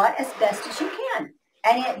just draw it as best as you can.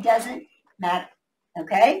 And it doesn't matter.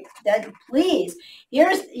 Okay? Please,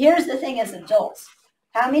 here's the thing as adults.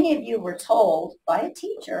 How many of you were told by a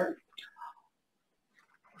teacher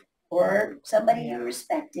or somebody you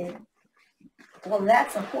respected, well,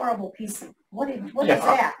 that's a horrible piece of, what is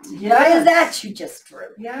that? Yes. What is that you just drew?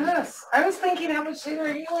 Yes. I was thinking how much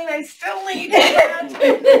inner healing I still need. That.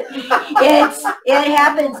 It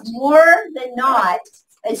happens more than not.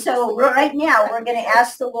 And so right now we're going to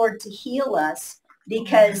ask the Lord to heal us,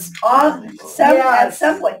 because at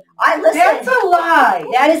some point, That's a lie.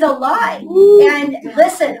 That is a lie. And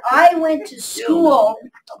listen, I went to school.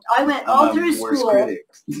 I went all through school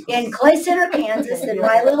in Clay Center, Kansas, in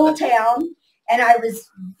my little town. And I was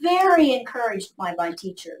very encouraged by my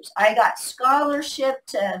teachers. I got scholarship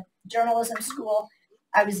to journalism school.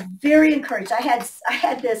 I was very encouraged. I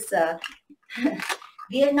had this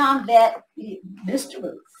Vietnam vet, Mr.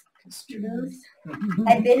 Booth. Mr. Booth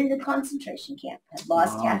had been in the concentration camp, had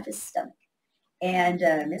lost half his stomach. And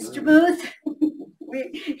Mr. Booth,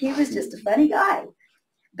 he was just a funny guy.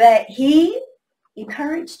 But he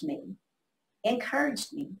encouraged me.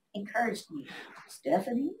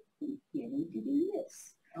 Stephanie, you need to do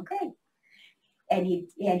this. Okay. And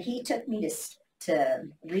he took me to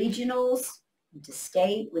regionals, to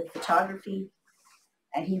state with photography,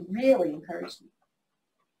 and he really encouraged me.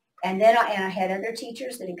 And then I had other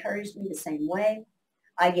teachers that encouraged me the same way.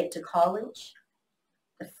 I get to college.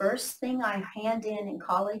 The first thing I hand in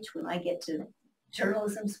college when I get to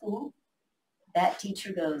journalism school, that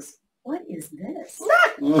teacher goes, "What is this?"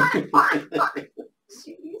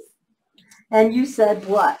 And you said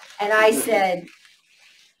what? And I said,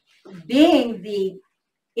 being the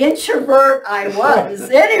introvert I was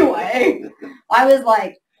anyway, I was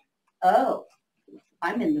like, oh,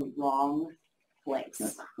 I'm in the wrong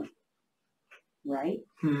place. Right?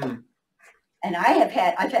 And I've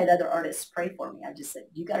had other artists pray for me. I just said,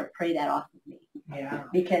 you got to pray that off of me. Yeah.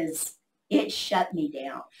 Because it shut me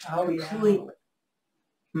down completely.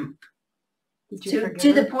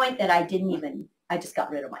 To the point that I just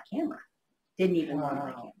got rid of my camera. Didn't even want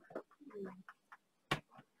my camera.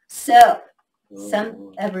 So,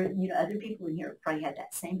 other people in here probably had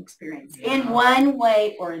that same experience in one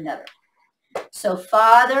way or another. So,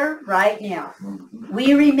 Father, right now,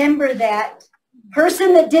 we remember that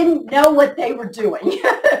person that didn't know what they were doing.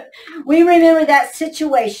 We remember that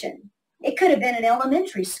situation. It could have been an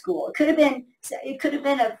elementary school. It could have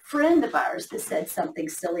been a friend of ours that said something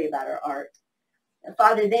silly about our art. And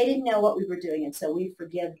Father, they didn't know what we were doing, and so we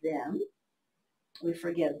forgive them. We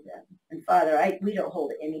forgive them. And Father, we don't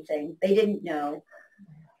hold anything. They didn't know.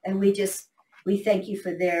 And we thank you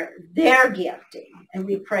for their gifting. And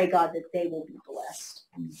we pray, God, that they will be blessed.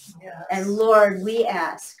 Yes. And Lord, we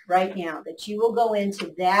ask right now that you will go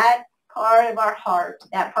into that part of our heart,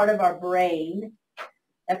 that part of our brain,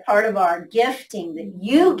 that part of our gifting that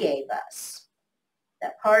you gave us,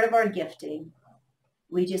 that part of our gifting.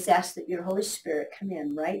 We just ask that your Holy Spirit come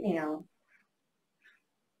in right now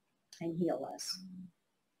and heal us.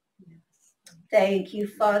 Thank you,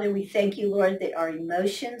 Father. We thank you, Lord, that our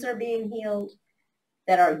emotions are being healed,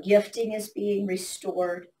 that our gifting is being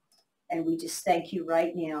restored. And we just thank you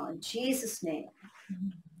right now in Jesus' name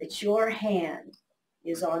that your hand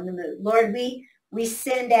is on the move. Lord, we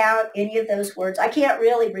send out any of those words. I can't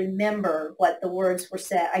really remember what the words were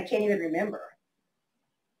said. I can't even remember.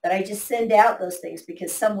 But I just send out those things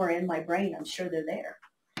because somewhere in my brain, I'm sure they're there.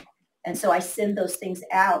 And so I send those things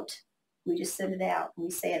out. We just send it out. We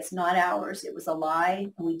say it's not ours. It was a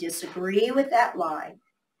lie. And we disagree with that lie.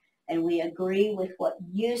 And we agree with what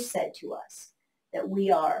you said to us, that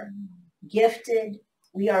we are gifted,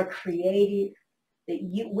 we are creative,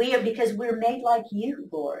 that we are, because we're made like you,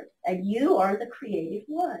 Lord, and you are the creative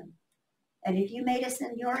one. And if you made us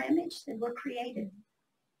in your image, then we're creative.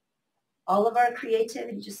 All of our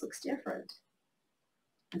creativity just looks different.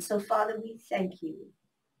 And so, Father, we thank you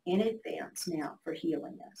in advance now for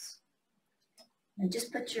healing us. And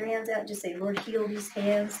just put your hands out and just say, Lord, heal these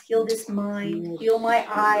hands, heal this mind, heal my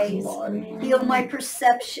eyes, heal my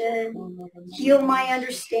perception, heal my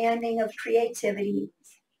understanding of creativity.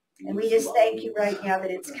 And we just thank you right now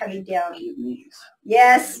that it's coming down.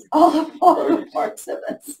 Yes, all the parts of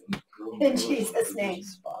us. In Jesus' name.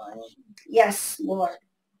 Yes, Lord,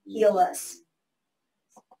 heal us.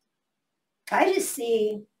 I just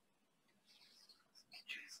see,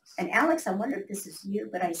 and Alex, I wonder if this is you,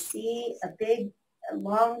 but I see a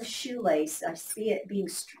long shoelace. I see it being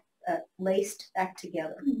laced back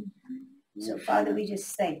together. So, Father, we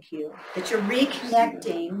just thank you that you're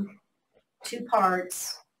reconnecting two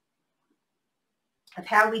parts of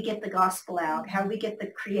how we get the gospel out, how we get the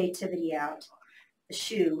creativity out, the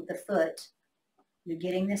shoe, the foot. You're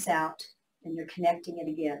getting this out, and you're connecting it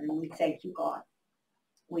again. And we thank you, God.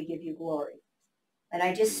 We give you glory. And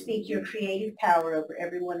I just speak your creative power over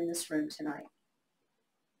everyone in this room tonight.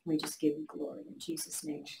 We just give you glory in Jesus'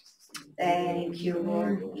 name. Thank you,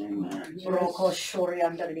 Lord.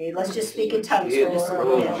 Let's just speak in tongues for just a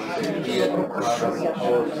little bit.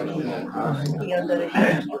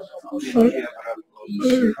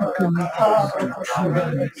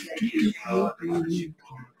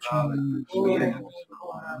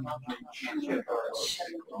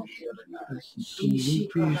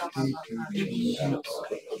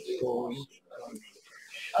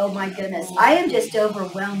 Oh my goodness. I am just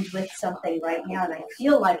overwhelmed with something right now, and I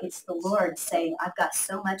feel like it's the Lord saying, I've got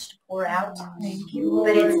so much to pour out,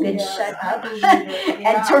 but it's been shut up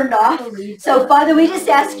and turned off. So Father, we just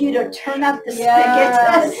ask you to turn up the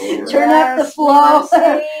spigot, turn up the flow.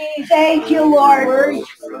 Thank you, Lord.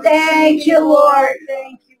 Thank you, Lord.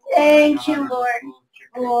 Thank you, Lord.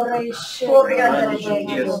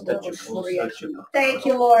 Thank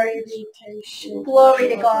you, Lord. Glory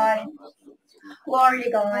to God. Glory to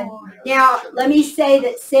God. Now, let me say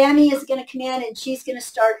that Sammy is going to come in and she's going to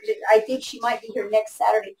start, I think she might be here next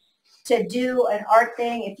Saturday, to do an art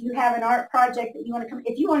thing. If you have an art project that you want to come,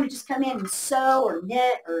 if you want to just come in and sew or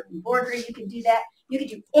knit or embroidery, you can do that. You can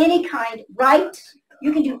do any kind, write.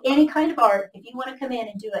 You can do any kind of art. If you want to come in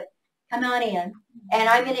and do it, come on in. And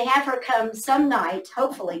I'm going to have her come some night,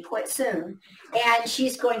 hopefully quite soon. And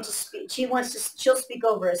she's going to speak, she'll speak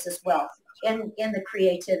over us as well in the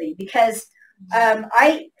creativity, because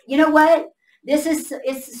you know what?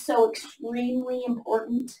 It's so extremely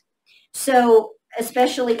important. So,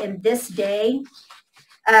 especially in this day.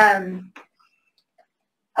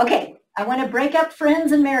 Okay, I want to break up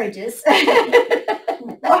friends and marriages. And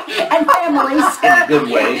families. In a good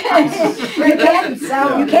way. You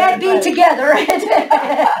can't be together.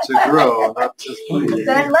 To grow, not just play.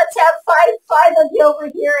 Then let's have five of you over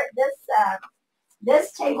here at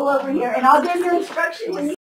this table over here, and I'll give you instructions.